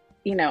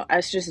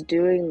 us just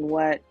doing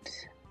what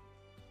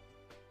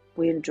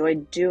we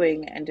enjoyed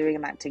doing and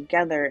doing that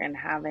together and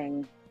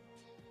having,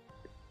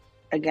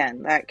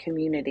 again, that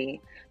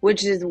community,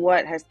 which is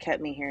what has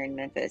kept me here in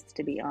Memphis,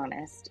 to be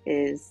honest,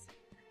 is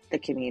the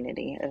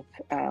community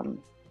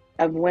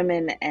of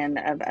women and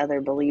of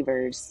other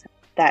believers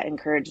that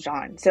encouraged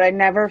on. So I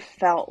never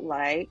felt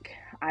like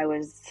I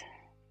was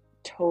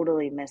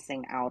totally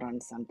missing out on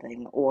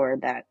something or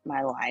that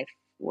my life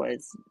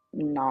was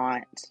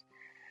not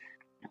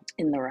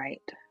in the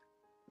right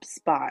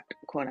spot,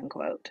 quote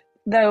unquote.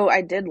 Though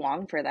I did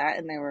long for that,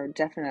 and there were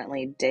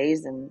definitely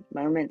days and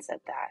moments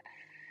at that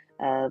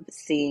of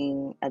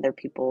seeing other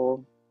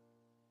people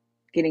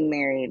getting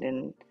married,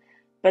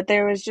 but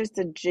there was just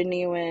a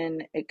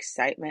genuine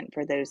excitement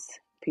for those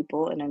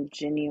people and a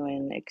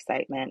genuine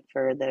excitement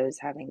for those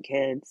having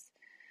kids,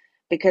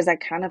 because I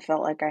kind of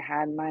felt like I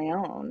had my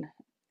own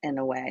in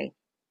a way.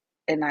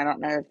 And I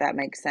don't know if that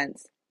makes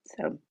sense.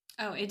 So,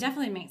 Oh, it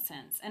definitely makes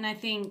sense. And I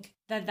think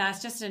that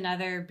that's just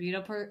another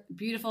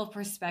beautiful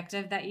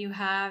perspective that you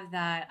have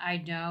that I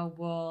know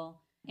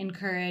will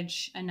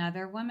encourage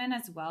another woman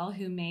as well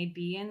who may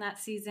be in that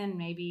season,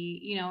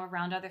 maybe,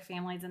 around other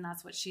families and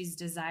that's what she's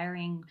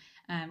desiring,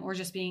 or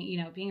just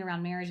being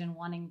around marriage and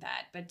wanting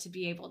that, but to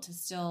be able to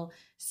still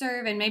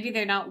serve, and maybe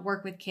they're not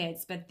work with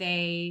kids, but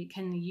they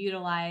can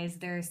utilize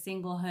their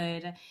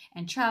singlehood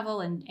and travel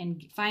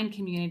and find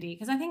community.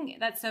 Because I think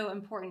that's so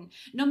important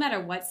no matter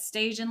what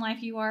stage in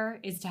life you are,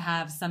 is to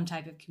have some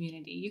type of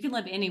community. You can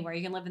live anywhere.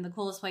 You can live in the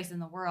coolest place in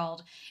the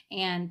world.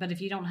 But if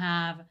you don't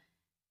have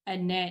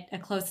a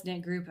close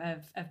knit group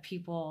of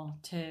people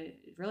to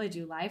really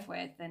do life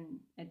with,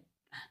 then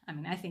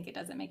I think it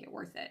doesn't make it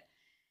worth it.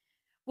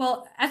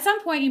 Well, at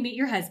some point you meet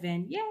your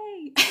husband,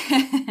 yay!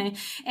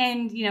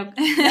 And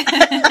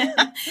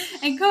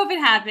and COVID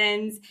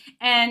happens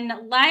and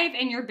life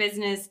and your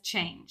business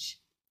change.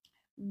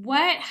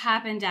 What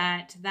happened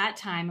at that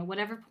time, at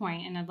whatever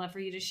point, and I'd love for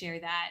you to share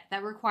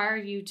that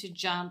required you to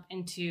jump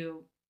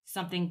into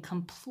something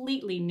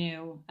completely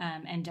new,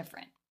 and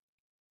different?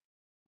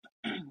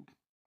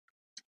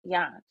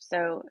 yeah.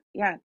 So,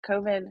 yeah,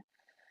 COVID,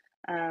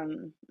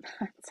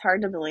 it's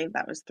hard to believe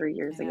that was 3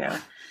 years ago.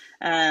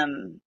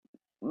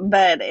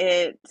 But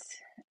it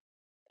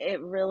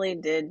really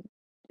did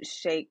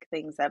shake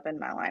things up in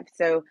my life.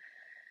 So,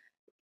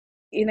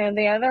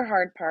 the other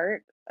hard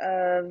part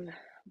of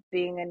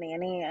being a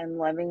nanny and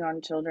loving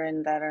on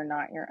children that are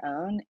not your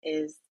own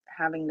is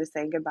having to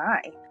say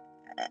goodbye.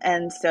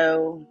 And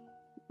so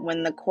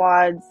when the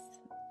quads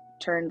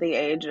turned the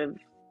age of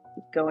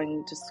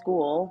going to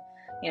school,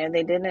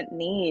 they didn't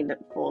need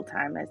full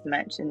time as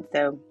much. And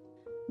so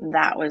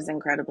that was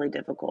incredibly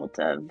difficult,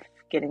 of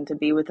getting to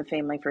be with a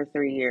family for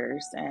 3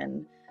 years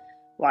and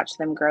watch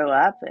them grow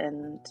up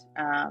and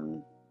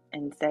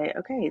say,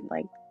 okay,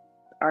 like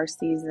our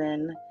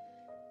season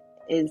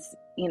is,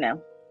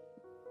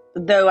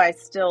 though I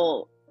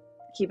still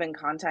keep in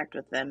contact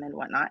with them and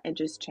whatnot, it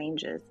just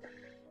changes.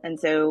 And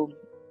so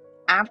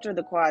after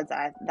the quads,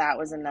 that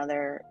was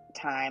another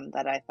time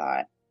that I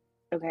thought,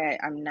 okay,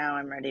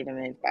 I'm ready to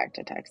move back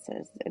to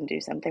Texas and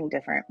do something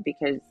different,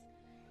 because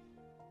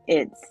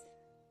it's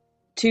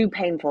too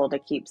painful to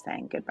keep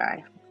saying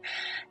goodbye.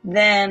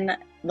 Then,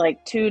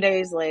 like 2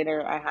 days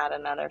later, I had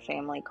another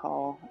family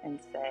call and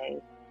say,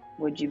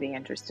 would you be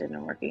interested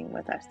in working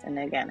with us? And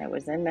again, it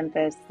was in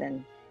Memphis,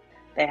 and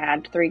they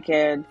had 3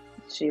 kids.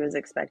 She was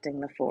expecting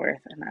the 4th,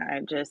 and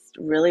I just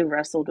really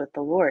wrestled with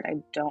the Lord.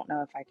 I don't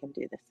know if I can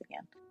do this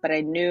again, but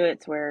I knew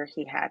it's where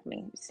He had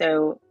me.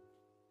 So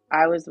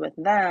I was with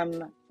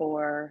them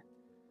for,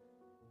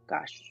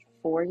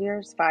 4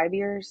 years, 5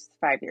 years,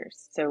 5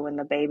 years. So when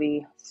the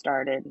baby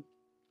started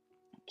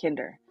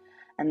kinder,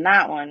 and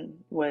that one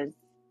was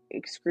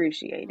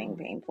excruciating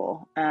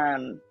painful.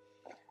 And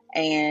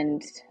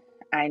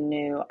I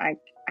knew I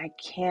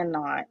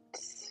cannot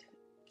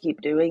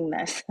keep doing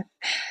this.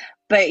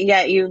 but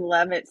yet you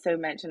love it so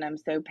much, and I'm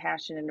so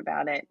passionate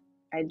about it.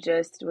 I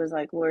just was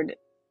like, Lord,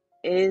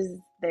 is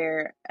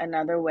there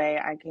another way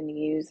I can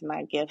use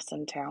my gifts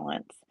and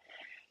talents?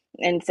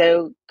 And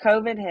so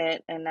COVID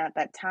hit, and at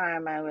that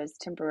time, I was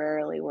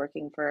temporarily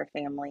working for a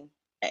family,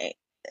 eh,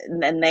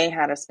 and they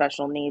had a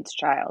special needs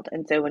child.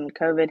 And so when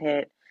COVID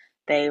hit,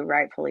 they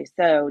rightfully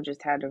so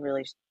just had to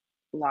really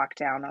lock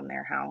down on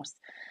their house.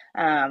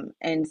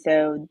 And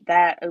so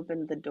that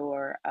opened the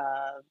door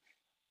of,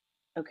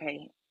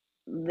 okay,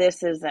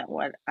 this isn't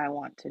what I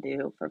want to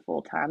do for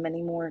full time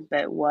anymore,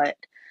 but what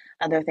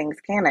other things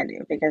can I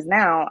do? Because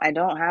now I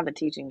don't have a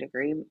teaching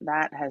degree,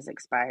 that has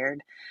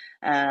expired.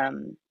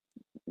 Um,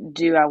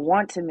 do I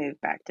want to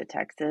move back to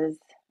Texas?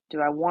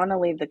 Do I want to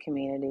leave the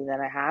community that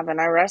I have? And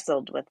I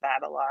wrestled with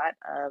that a lot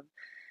of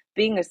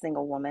being a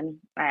single woman.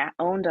 I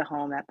owned a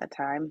home at the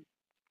time.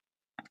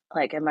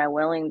 Like, am I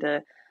willing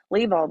to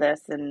leave all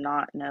this and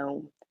not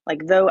know?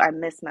 Like, though I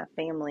miss my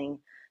family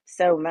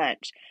so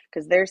much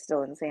because they're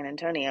still in San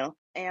Antonio,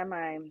 am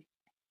I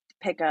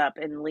pick up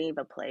and leave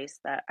a place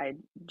that I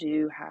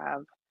do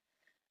have?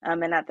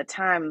 And at the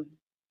time,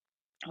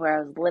 where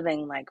I was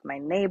living, like my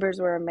neighbors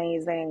were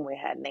amazing. We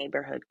had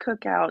neighborhood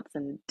cookouts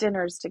and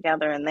dinners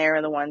together, and they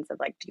were the ones that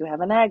like, do you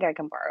have an egg I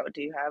can borrow?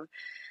 Do you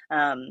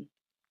have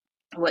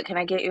what can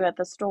I get you at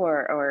the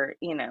store? Or,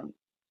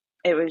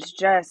 it was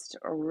just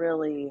a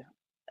really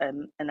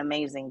an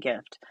amazing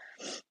gift.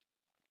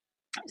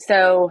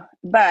 So,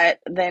 but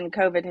then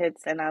COVID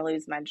hits and I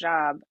lose my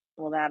job.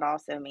 Well, that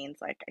also means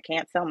like I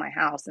can't sell my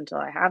house until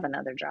I have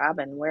another job,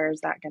 and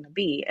where's that going to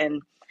be?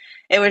 And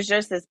it was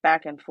just this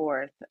back and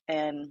forth.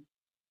 And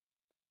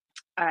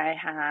I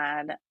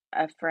had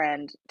a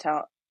friend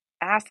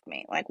ask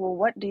me, like, well,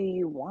 what do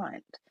you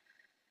want?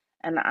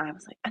 And I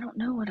was like, I don't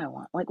know what I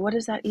want. Like, what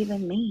does that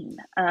even mean?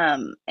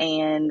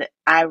 And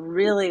I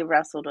really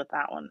wrestled with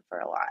that one for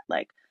a lot.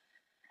 Like,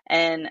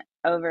 and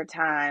over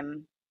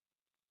time,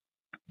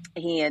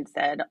 he had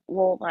said,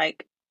 well,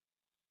 like,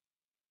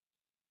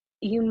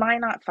 you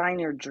might not find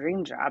your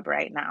dream job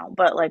right now,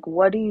 but like,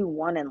 what do you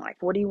want in life?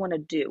 What do you want to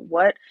do?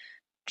 What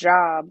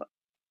job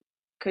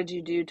could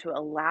you do to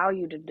allow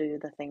you to do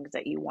the things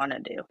that you want to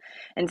do?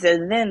 And so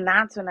then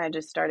that's when I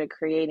just started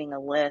creating a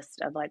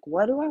list of like,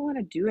 what do I want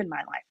to do in my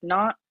life?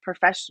 Not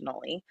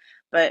professionally,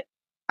 but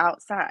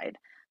outside.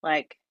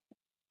 Like,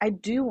 I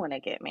do want to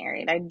get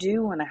married. I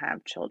do want to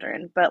have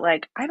children, but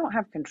like, I don't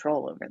have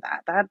control over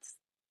that. That's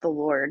the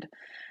Lord.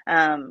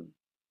 Um,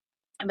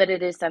 but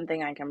it is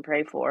something I can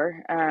pray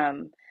for.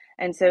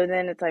 And so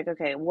then it's like,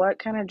 okay, what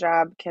kind of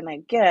job can I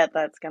get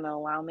that's going to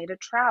allow me to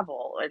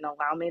travel and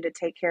allow me to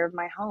take care of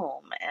my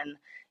home and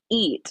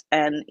eat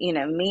and,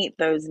 meet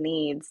those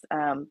needs,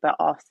 but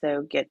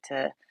also get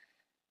to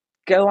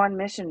go on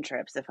mission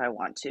trips if I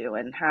want to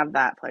and have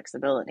that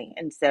flexibility.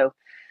 And so,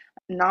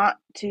 not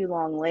too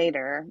long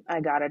later,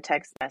 I got a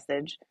text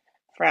message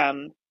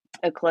from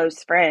a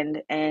close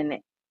friend, and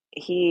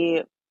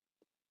he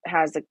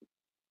has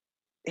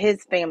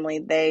his family,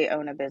 they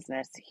own a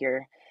business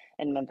here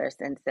in Memphis,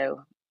 and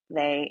so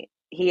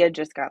he had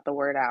just got the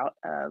word out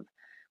of,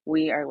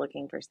 we are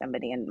looking for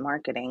somebody in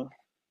marketing,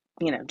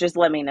 just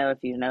let me know if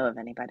you know of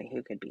anybody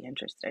who could be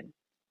interested.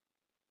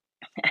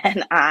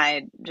 And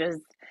I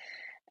just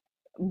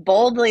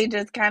boldly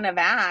just kind of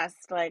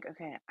asked, like,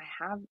 okay,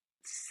 I have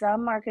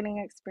some marketing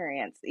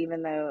experience,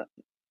 even though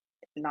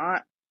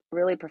not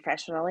really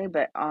professionally,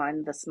 but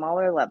on the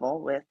smaller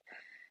level with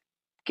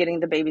getting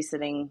the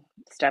babysitting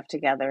stuff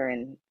together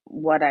and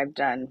what I've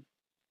done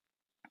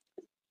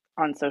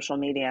on social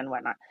media and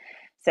whatnot.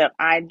 So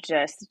I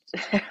just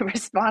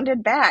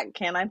responded back,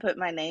 can I put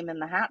my name in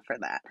the hat for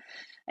that?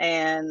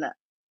 And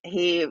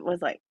he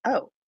was like,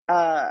 oh,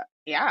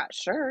 yeah,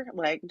 sure.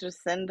 Like,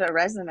 just send a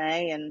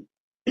resume and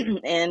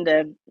and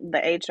the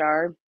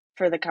HR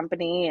for the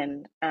company,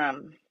 and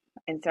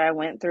so I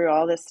went through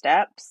all the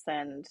steps,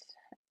 and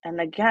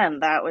again,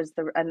 that was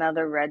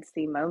another Red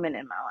Sea moment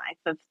in my life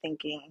of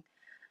thinking,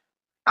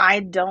 I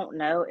don't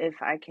know if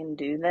I can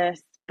do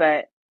this,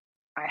 but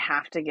I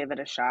have to give it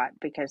a shot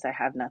because I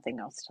have nothing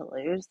else to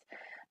lose.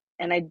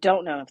 And I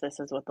don't know if this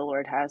is what the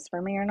Lord has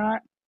for me or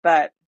not,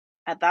 but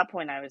at that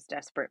point, I was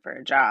desperate for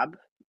a job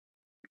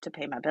to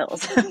pay my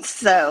bills.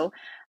 So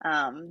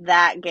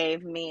that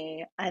gave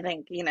me, I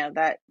think,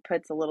 that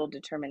puts a little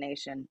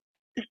determination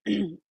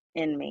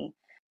in me.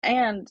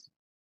 And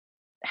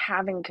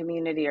having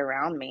community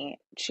around me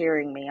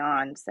cheering me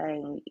on,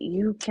 saying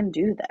you can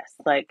do this,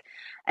 like,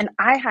 and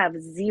I have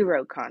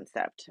zero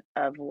concept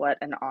of what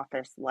an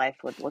office life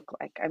would look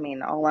like. I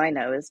mean, all I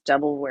know is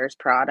Double Wears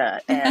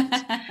Prada and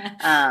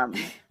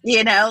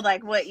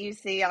like what you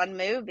see on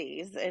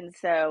movies. And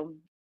so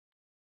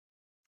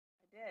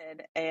I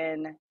did,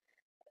 and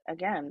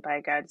again, by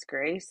God's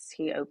grace,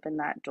 he opened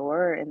that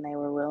door, and they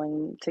were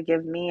willing to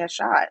give me a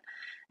shot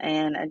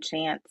and a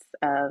chance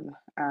of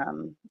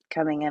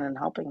coming in and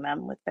helping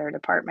them with their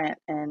department.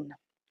 And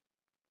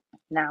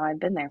now I've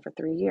been there for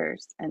 3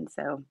 years. And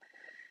so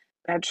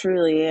I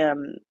truly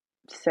am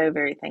so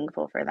very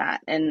thankful for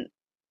that. And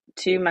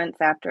 2 months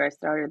after I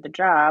started the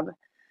job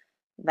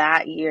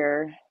that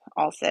year,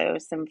 also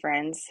some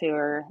friends who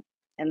are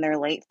in their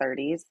late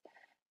 30s.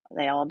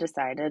 They all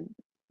decided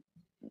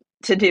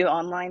to do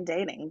online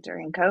dating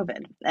during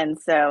COVID. And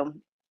so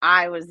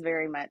I was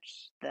very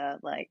much the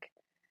like,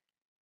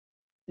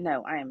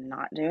 no, I am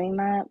not doing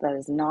that. That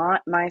is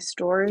not my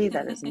story.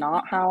 That is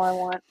not how I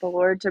want the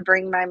Lord to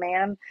bring my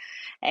man.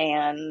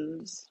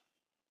 And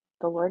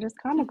the Lord is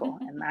comical.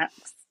 And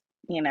that's,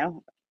 you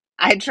know,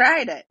 I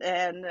tried it.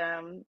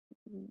 And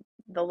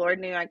the Lord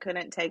knew I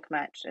couldn't take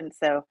much. And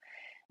so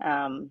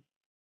um,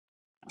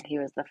 he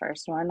was the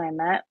first one I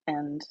met.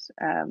 And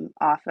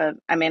off of,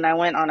 I mean, I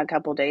went on a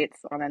couple dates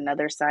on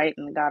another site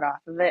and got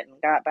off of it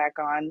and got back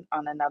on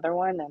another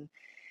one.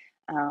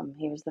 And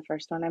he was the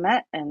first one I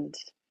met. And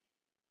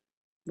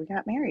we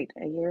got married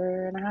a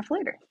year and a half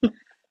later.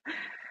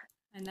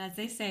 And as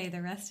they say,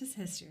 the rest is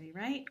history,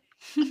 right?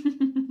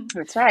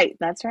 That's right.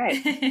 That's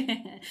right.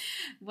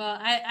 Well,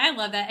 I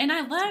love that. And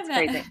I love It's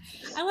that. crazy.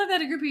 I love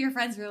that a group of your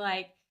friends were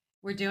like,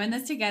 we're doing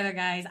this together,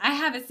 guys. I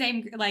have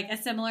a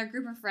similar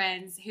group of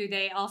friends who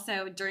they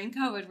also during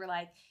COVID were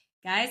like,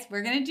 guys,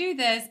 we're going to do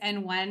this.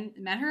 And one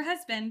met her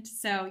husband.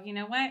 So you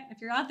know what?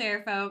 If you're out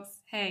there, folks,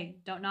 hey,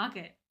 don't knock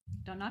it.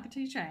 Don't knock it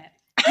till you try it.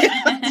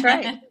 That's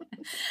right.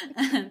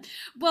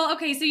 Well,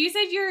 okay. So you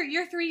said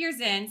you're 3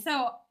 years in.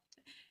 So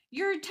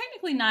you're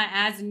technically not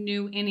as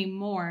new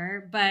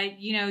anymore, but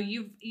you know,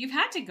 you've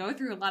had to go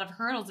through a lot of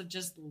hurdles of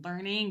just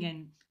learning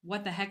and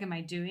what the heck am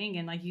I doing?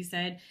 And like you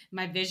said,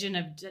 my vision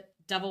of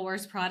Double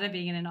Worst Prada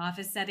being in an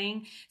office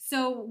setting.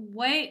 So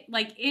what,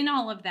 like in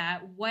all of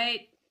that, what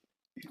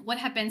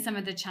have been some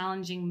of the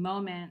challenging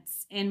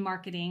moments in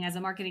marketing as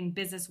a marketing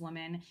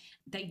businesswoman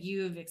that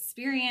you've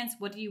experienced?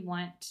 What do you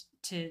want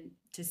to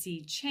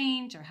see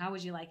change, or how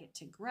would you like it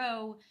to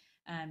grow?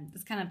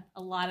 That's kind of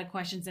a lot of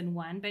questions in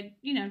one, but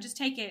you know, just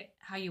take it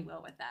how you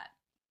will with that.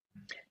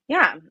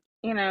 Yeah.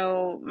 You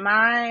know,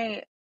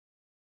 my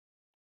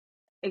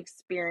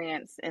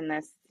experience in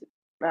this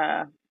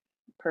uh,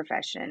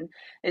 profession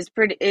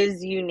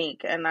is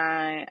unique, and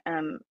I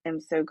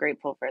am so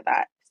grateful for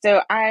that.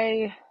 So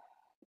I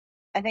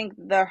think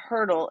the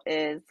hurdle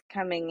is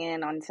coming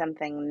in on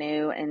something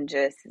new, and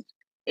just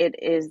it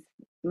is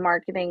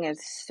marketing is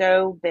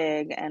so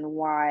big and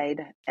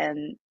wide,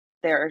 and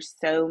there are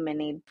so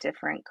many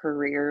different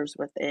careers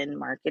within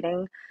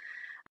marketing.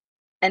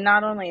 And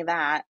not only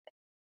that,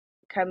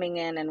 coming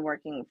in and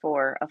working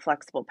for a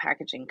flexible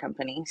packaging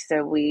company.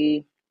 So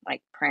we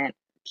like print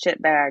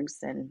chip bags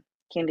and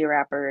candy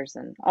wrappers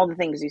and all the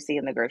things you see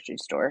in the grocery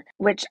store,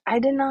 which I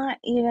did not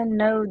even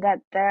know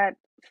that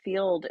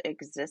field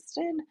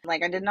existed.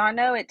 Like I did not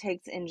know it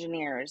takes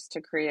engineers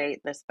to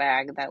create this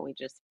bag that we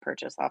just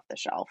purchase off the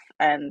shelf.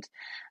 And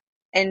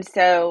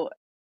so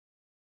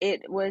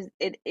it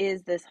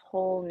is this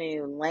whole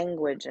new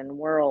language and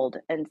world.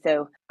 And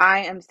so I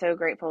am so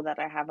grateful that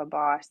I have a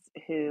boss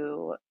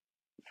who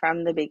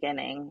from the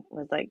beginning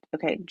was like,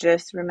 okay,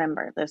 just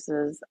remember this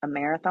is a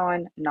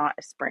marathon, not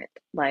a sprint.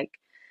 Like,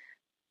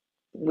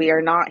 we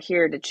are not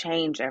here to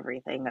change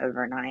everything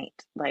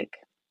overnight. Like,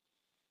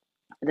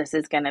 this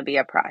is going to be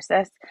a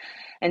process.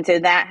 And so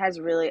that has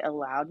really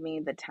allowed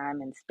me the time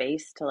and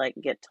space to like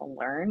get to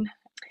learn.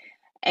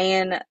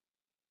 And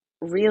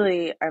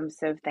really, I'm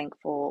so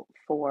thankful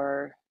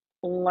for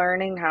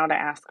learning how to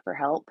ask for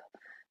help.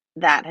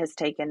 That has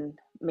taken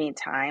me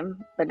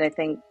time, but I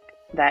think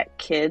that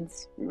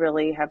kids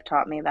really have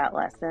taught me that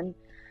lesson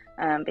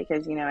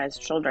because, you know, as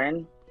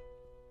children,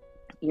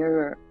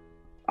 you're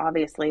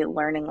obviously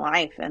learning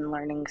life and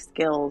learning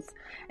skills,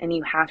 and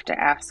you have to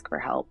ask for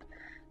help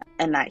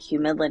and that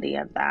humility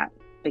of that,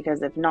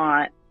 because if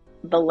not,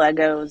 the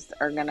Legos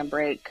are going to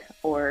break,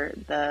 or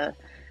the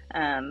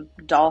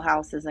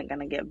dollhouse isn't going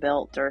to get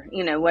built, or,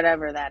 you know,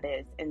 whatever that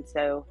is. And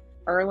so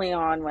early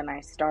on when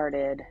I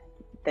started,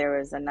 there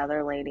was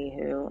another lady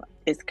who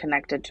is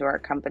connected to our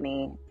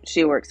company.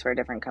 She works for a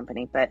different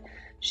company, but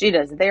she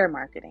does their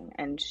marketing,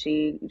 and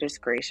she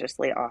just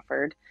graciously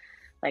offered,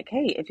 like,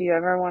 hey, if you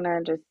ever want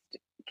to just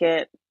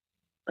get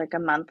like a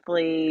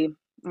monthly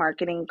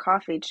marketing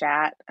coffee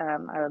chat,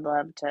 I would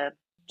love to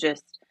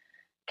just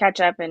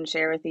catch up and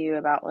share with you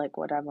about like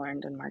what I've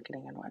learned in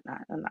marketing and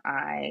whatnot. And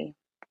I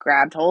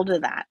grabbed hold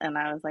of that, and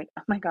I was like,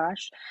 oh my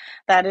gosh,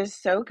 that is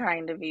so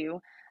kind of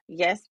you.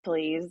 Yes,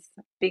 please.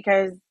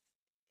 Because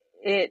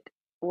it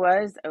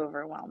was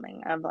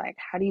overwhelming of like,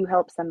 how do you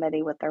help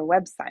somebody with their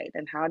website,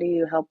 and how do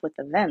you help with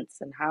events,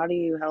 and how do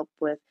you help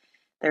with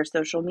their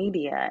social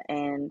media,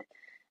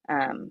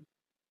 um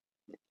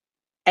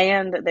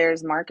and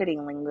there's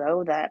marketing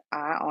lingo that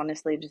I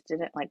honestly just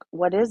didn't like.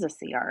 What is a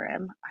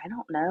CRM? I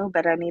don't know,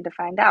 but I need to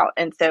find out.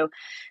 And so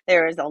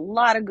there is a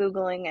lot of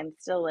Googling, and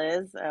still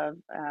is, of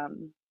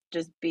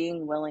just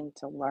being willing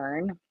to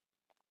learn,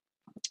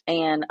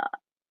 and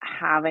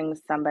having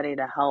somebody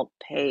to help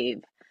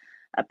pave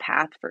a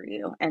path for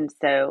you. And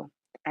so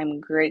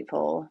I'm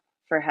grateful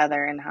for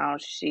Heather, and how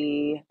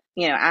she,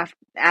 you know,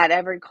 at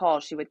every call,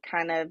 she would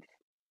kind of,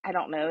 I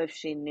don't know if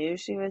she knew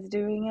she was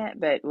doing it,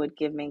 but would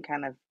give me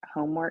kind of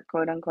homework,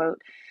 quote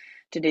unquote,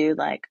 to do.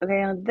 Like,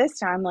 okay, this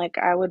time, like,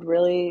 I would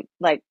really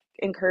like,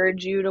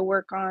 encourage you to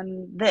work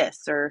on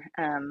this, or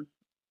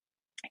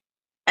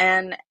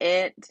and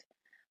it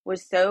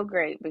was so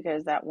great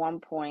because at one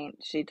point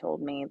she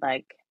told me,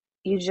 like,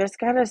 you just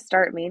got to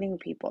start meeting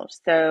people.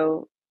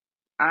 So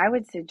I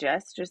would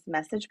suggest just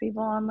message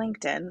people on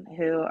LinkedIn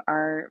who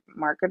are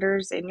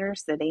marketers in your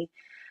city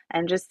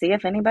and just see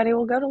if anybody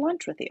will go to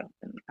lunch with you.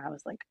 And I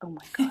was like, oh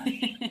my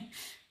gosh,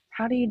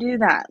 how do you do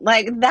that?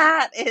 Like,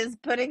 that is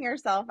putting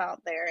yourself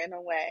out there in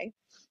a way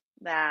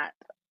that,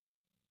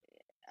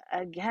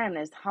 again,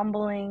 is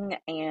humbling,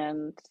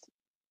 and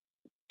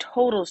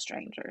total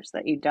strangers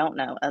that you don't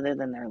know other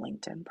than their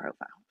LinkedIn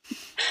profile,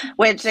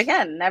 which,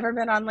 again, never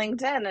been on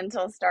LinkedIn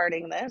until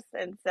starting this.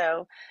 And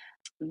so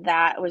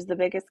that was the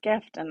biggest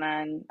gift. And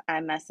then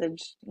I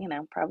messaged,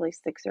 probably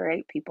 6 or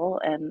 8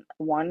 people, and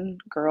one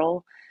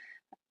girl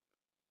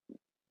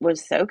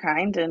was so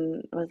kind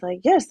and was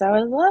like, yes, I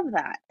would love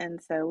that. And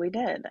so we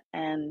did.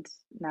 And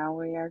now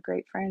we are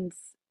great friends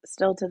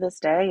still to this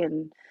day.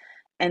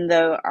 And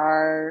though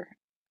our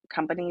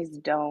companies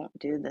don't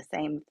do the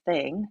same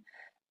thing,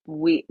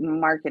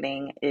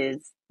 marketing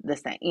is the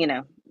same,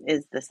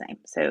 is the same.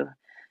 So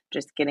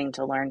just getting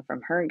to learn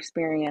from her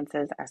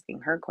experiences,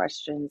 asking her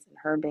questions, and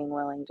her being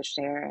willing to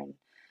share, and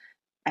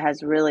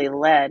has really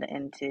led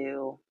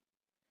into,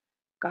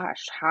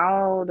 gosh,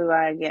 how do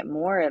I get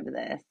more of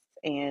this?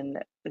 And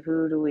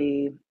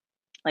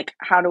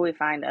how do we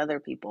find other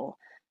people?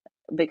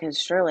 Because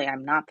surely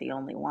I'm not the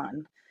only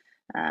one.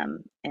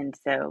 And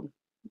so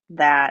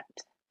that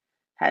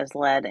has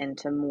led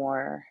into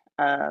more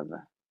of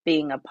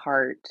being a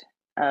part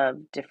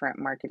of different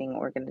marketing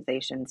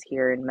organizations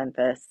here in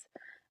Memphis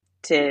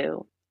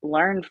to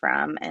learn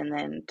from, and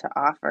then to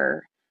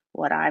offer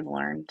what I've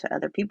learned to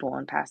other people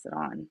and pass it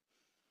on.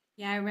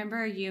 Yeah, I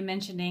remember you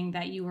mentioning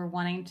that you were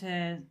wanting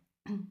to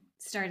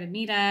start a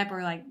meetup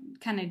or like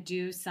kind of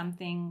do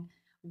something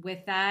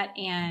with that.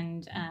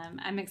 And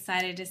I'm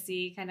excited to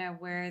see kind of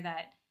where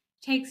that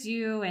takes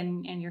you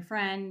and your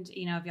friend,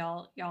 if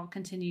y'all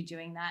continue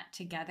doing that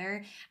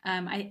together.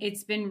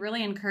 It's been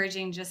really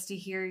encouraging just to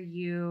hear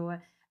you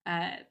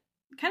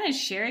kind of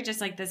share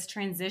just like this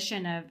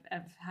transition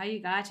of how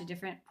you got to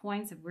different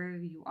points of where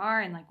you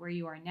are and like where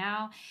you are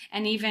now.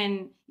 And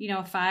even,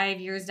 5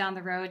 years down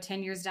the road,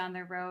 10 years down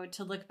the road,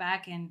 to look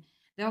back and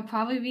there'll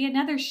probably be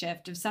another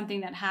shift of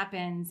something that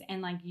happens,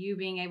 and like you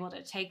being able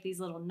to take these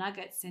little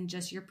nuggets and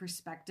just your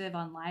perspective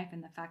on life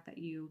and the fact that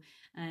you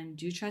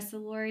do trust the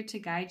Lord to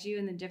guide you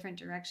in the different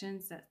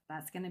directions,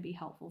 that's going to be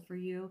helpful for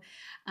you.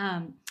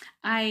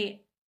 I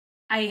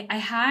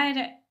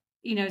had,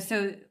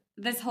 so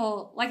this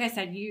whole, like I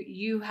said,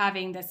 you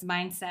having this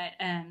mindset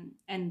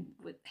and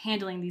with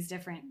handling these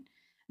different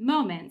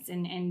moments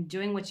and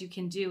doing what you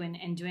can do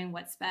and doing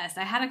what's best.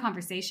 I had a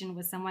conversation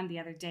with someone the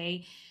other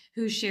day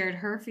who shared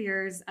her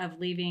fears of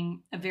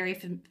leaving a very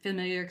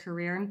familiar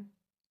career.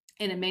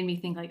 And it made me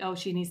think like, oh,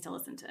 she needs to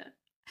listen to,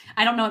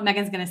 I don't know what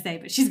Megan's going to say,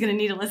 but she's going to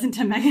need to listen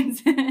to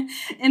Megan's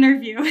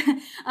interview.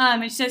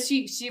 And so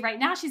she right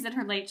now she's in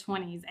her late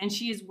 20s, and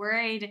she is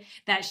worried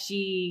that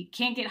she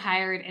can't get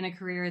hired in a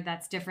career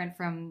that's different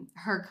from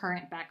her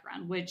current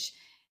background, which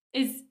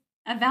is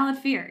a valid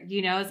fear.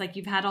 It's like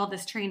you've had all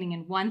this training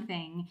in one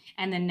thing,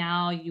 and then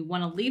now you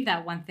want to leave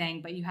that one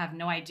thing, but you have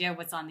no idea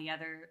what's on the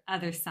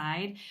other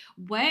side.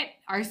 What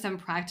are some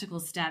practical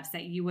steps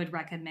that you would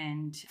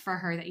recommend for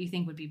her that you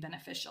think would be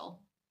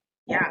beneficial?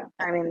 Yeah,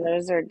 I mean,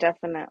 those are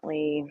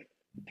definitely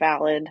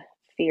valid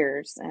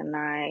fears. And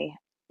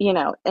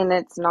and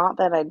it's not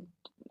that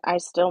I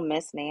still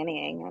miss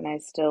nannying, and I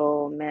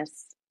still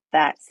miss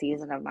that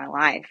season of my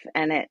life.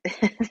 And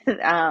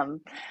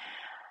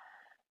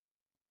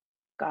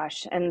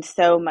gosh, and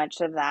so much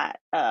of that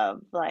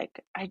of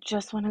like, I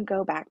just want to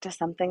go back to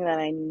something that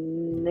I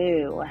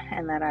knew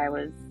and that I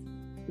was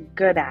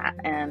good at,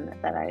 and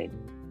that I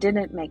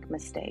didn't make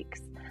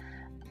mistakes.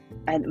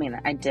 I mean,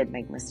 I did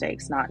make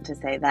mistakes, not to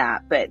say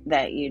that, but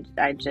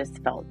I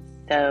just felt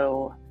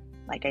so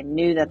like I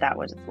knew that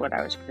was what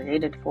I was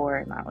created for,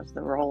 and that was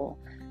the role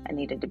I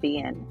needed to be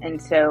in.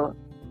 And so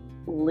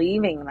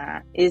leaving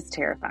that is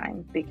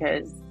terrifying,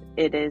 because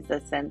it is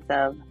a sense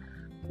of,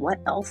 what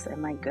else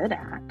am I good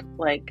at?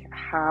 Like,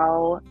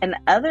 how, and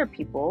other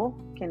people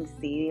can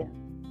see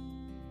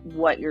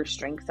what your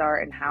strengths are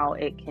and how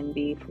it can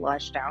be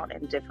flushed out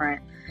in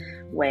different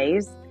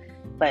ways.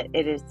 But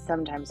it is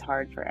sometimes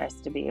hard for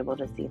us to be able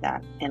to see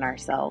that in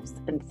ourselves.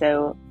 And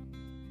so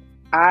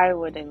I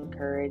would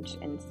encourage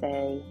and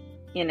say,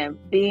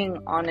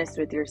 being honest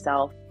with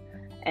yourself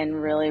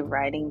and really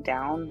writing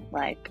down,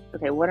 like,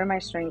 okay, what are my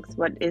strengths?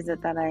 What is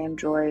it that I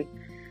enjoy?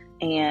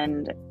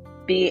 And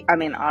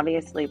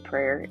obviously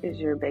prayer is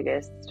your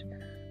biggest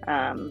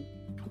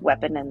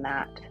weapon in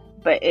that.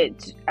 But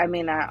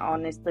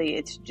honestly,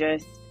 it's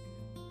just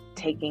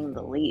taking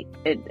the leap.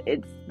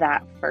 It's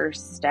that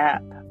first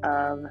step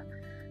of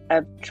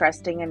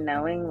trusting and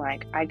knowing,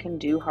 like, I can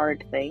do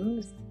hard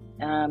things,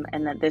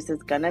 and that this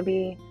is gonna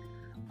be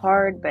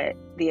hard, but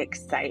the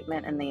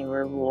excitement and the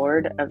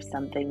reward of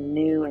something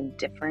new and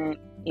different,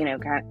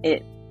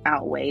 it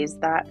outweighs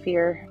that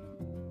fear.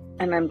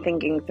 And I'm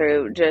thinking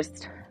through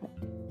just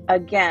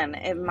again,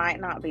 it might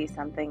not be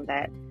something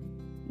that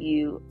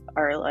you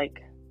are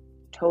like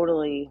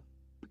totally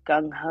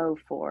gung-ho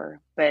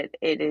for, but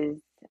it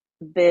has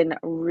been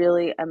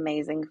really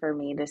amazing for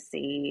me to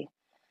see,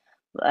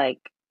 like,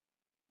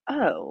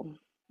 oh,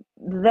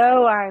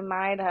 though I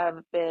might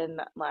have been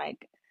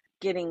like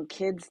getting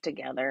kids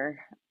together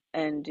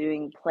and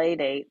doing play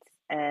dates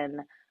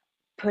and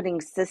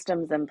putting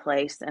systems in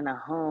place in a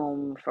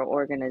home for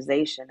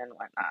organization and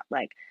whatnot,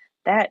 like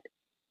that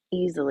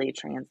easily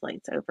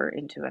translates over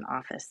into an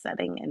office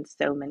setting in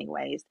so many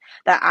ways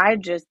that I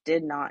just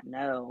did not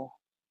know.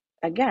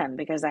 Again,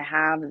 because I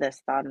have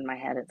this thought in my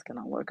head, it's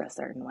going to look a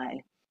certain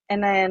way.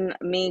 And then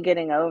me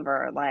getting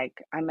over, like,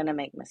 I'm going to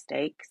make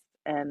mistakes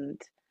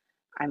and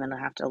I'm going to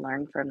have to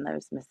learn from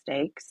those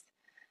mistakes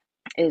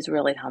is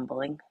really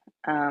humbling.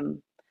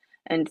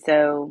 And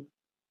so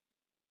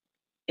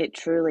it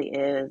truly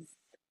is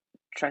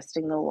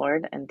trusting the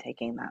Lord and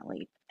taking that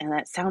leap. And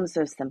that sounds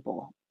so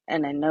simple.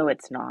 And I know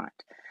it's not,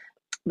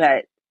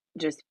 but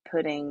just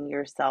putting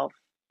yourself,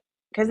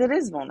 because it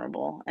is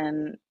vulnerable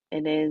and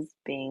it is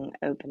being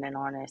open and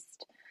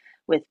honest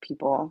with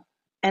people.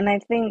 And I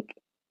think,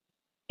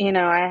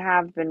 I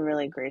have been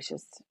really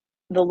gracious.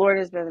 The Lord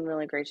has been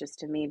really gracious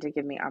to me to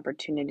give me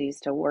opportunities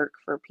to work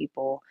for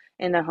people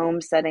in the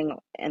home setting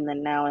and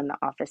then now in the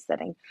office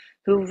setting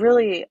who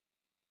really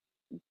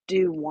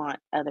do want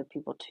other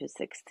people to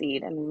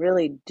succeed and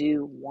really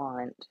do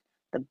want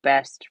the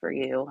best for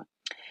you.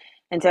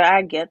 And so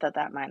I get that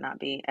that might not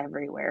be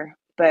everywhere,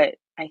 but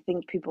I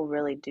think people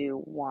really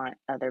do want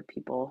other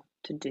people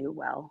to do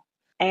well.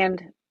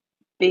 And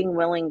being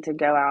willing to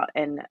go out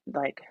and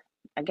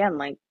again,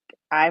 like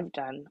I've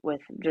done with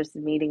just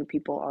meeting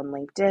people on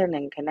LinkedIn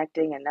and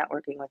connecting and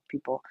networking with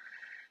people.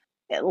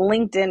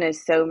 LinkedIn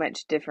is so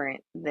much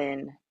different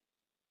than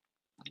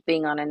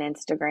being on an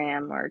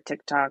Instagram or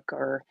TikTok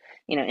or,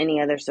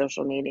 any other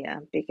social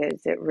media,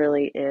 because it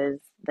really is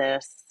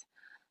this,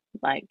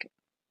 like,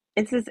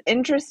 it's this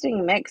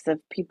interesting mix of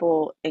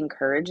people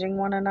encouraging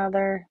one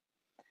another,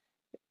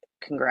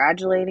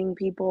 congratulating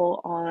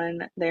people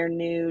on their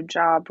new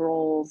job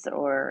roles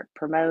or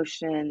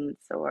promotions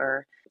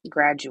or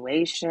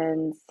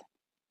graduations.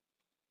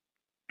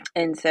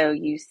 And so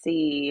you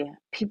see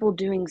people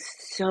doing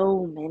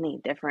so many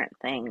different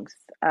things,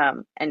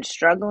 and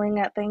struggling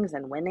at things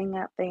and winning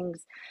at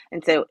things.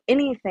 And so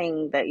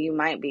anything that you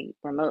might be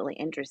remotely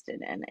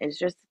interested in is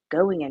just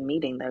going and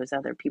meeting those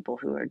other people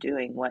who are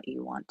doing what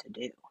you want to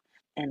do,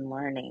 and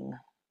learning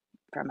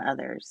from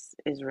others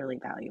is really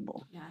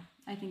valuable. Yeah,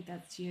 I think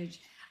that's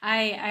huge.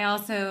 I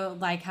also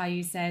like how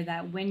you said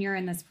that when you're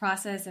in this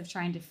process of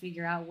trying to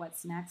figure out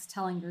what's next,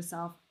 telling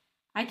yourself,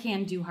 I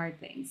can do hard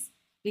things.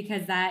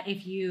 Because that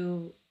if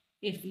you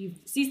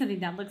see something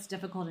that looks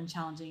difficult and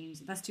challenging, you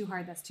say, that's too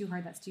hard, that's too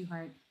hard, that's too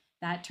hard,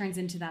 that turns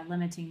into that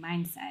limiting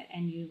mindset,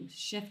 and you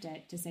shift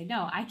it to say,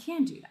 no, I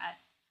can do that.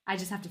 I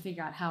just have to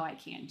figure out how I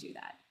can do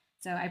that.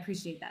 So I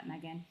appreciate that,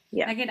 Megan.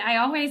 Yeah. Megan, I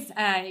always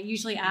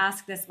usually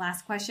ask this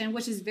last question,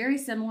 which is very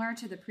similar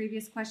to the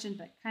previous question,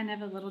 but kind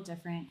of a little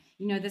different.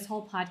 This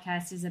whole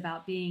podcast is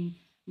about being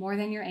more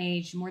than your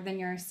age, more than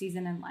your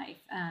season in life.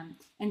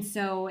 And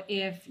so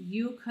if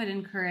you could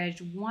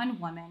encourage one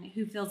woman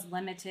who feels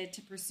limited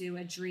to pursue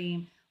a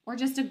dream or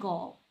just a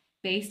goal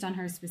based on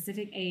her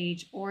specific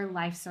age or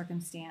life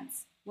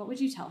circumstance, what would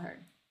you tell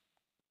her?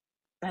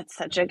 That's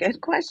such a good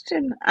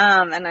question.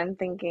 And I'm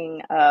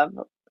thinking of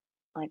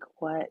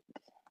what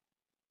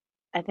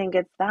I think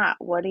it's that.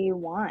 What do you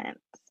want?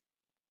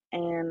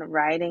 And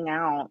writing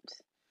out,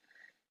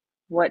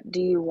 what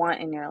do you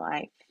want in your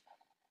life?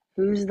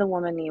 Who's the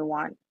woman you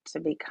want to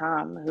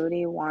become? Who do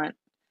you want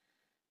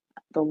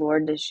the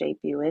Lord to shape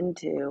you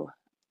into?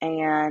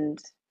 And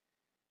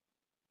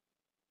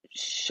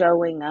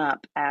showing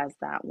up as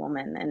that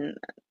woman. And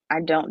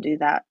I don't do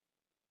that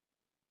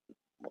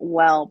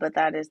well, but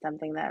that is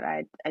something that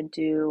I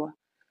do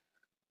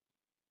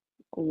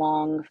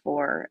long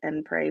for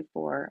and pray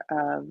for.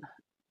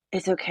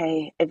 It's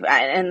okay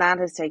and that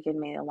has taken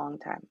me a long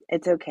time.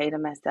 It's okay to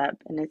mess up,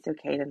 and it's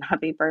okay to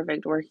not be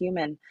perfect. We're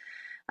human.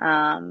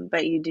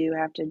 But you do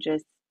have to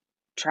just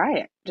try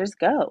it. Just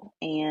go.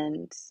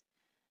 And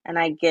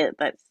I get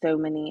that so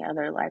many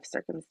other life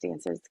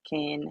circumstances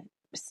can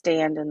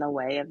stand in the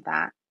way of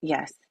that.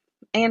 Yes.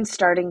 And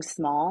starting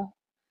small,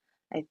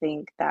 I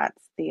think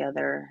that's the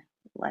other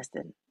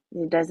lesson.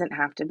 It doesn't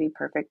have to be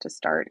perfect to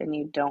start, and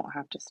you don't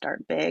have to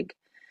start big.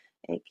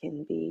 It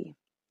can be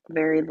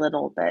very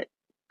little, but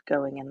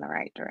going in the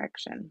right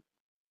direction.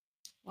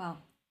 Well,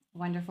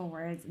 wonderful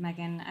words,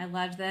 Megan. I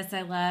loved this.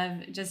 I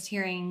love just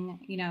hearing,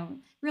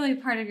 really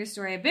part of your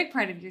story, a big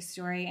part of your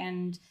story.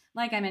 And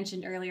like I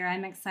mentioned earlier,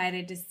 I'm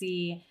excited to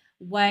see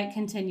what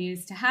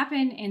continues to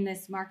happen in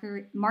this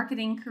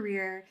marketing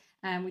career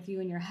with you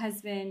and your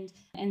husband.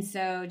 And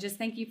so just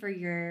thank you for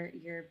your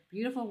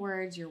beautiful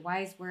words, your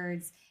wise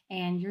words,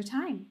 and your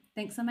time.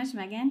 Thanks so much,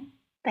 Megan.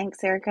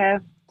 Thanks,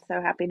 Erica.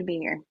 So happy to be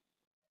here.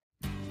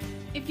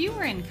 If you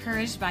were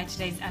encouraged by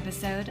today's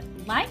episode,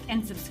 like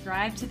and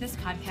subscribe to this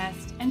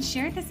podcast and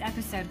share this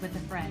episode with a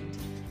friend.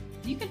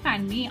 You can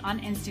find me on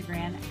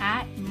Instagram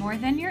at More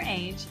Than Your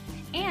Age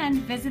and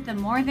visit the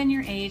More Than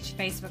Your Age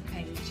Facebook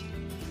page.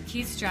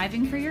 Keep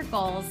striving for your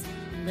goals,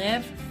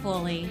 live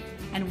fully,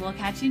 and we'll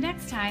catch you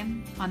next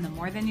time on the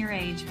More Than Your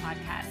Age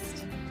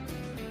podcast.